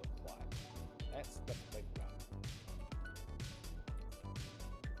to look like? That's the big one.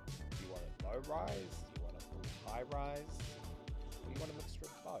 Do you want it low rise? Do you want it all high rise? Or do you want a mixture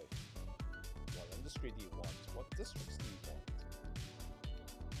of both? What industry do you want? What districts do you want?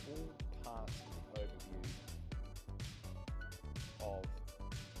 All part of the overview of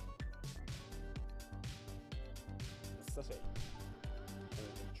the city.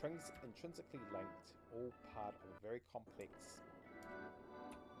 All intrinsically linked, all part of a very complex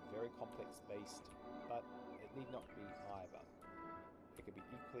beast, but it need not be either. It could be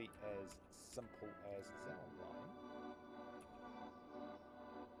equally as simple as, is that online?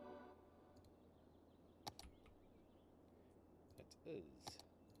 It is.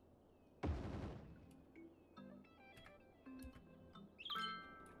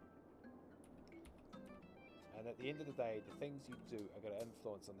 And at the end of the day, the things you do are going to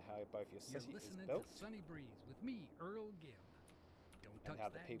influence on how both your You're city is listening built to Sunny Breeze with me, Earl Gibb. Don't and touch how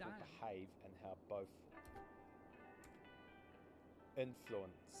the that people dial. behave and how both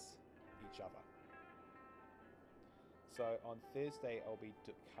influence each other. So on Thursday, I'll be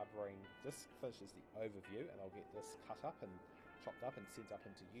covering, this finishes the overview, and I'll get this cut up and chopped up and sent up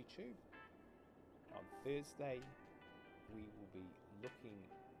into YouTube. On Thursday, we will be looking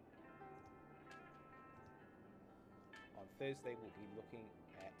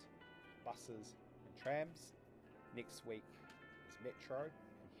at buses and trams. Next week is metro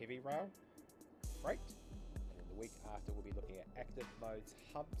and heavy rail, freight. And then the week after, we'll be looking at active modes,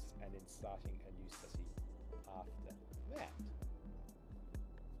 hubs, and then starting a new city after that.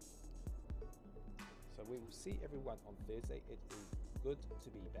 So we will see everyone on Thursday. It is good to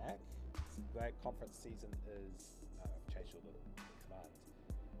be back. Grad conference season is, I've changed all the commands.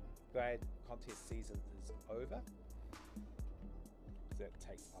 Grad contest season is over. That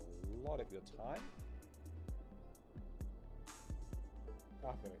takes a lot of your time.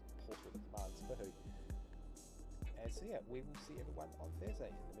 I'm going to pause all the commands for who. And so yeah, we will see everyone on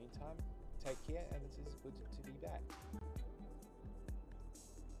Thursday. In the meantime, take care, and it is good to be back.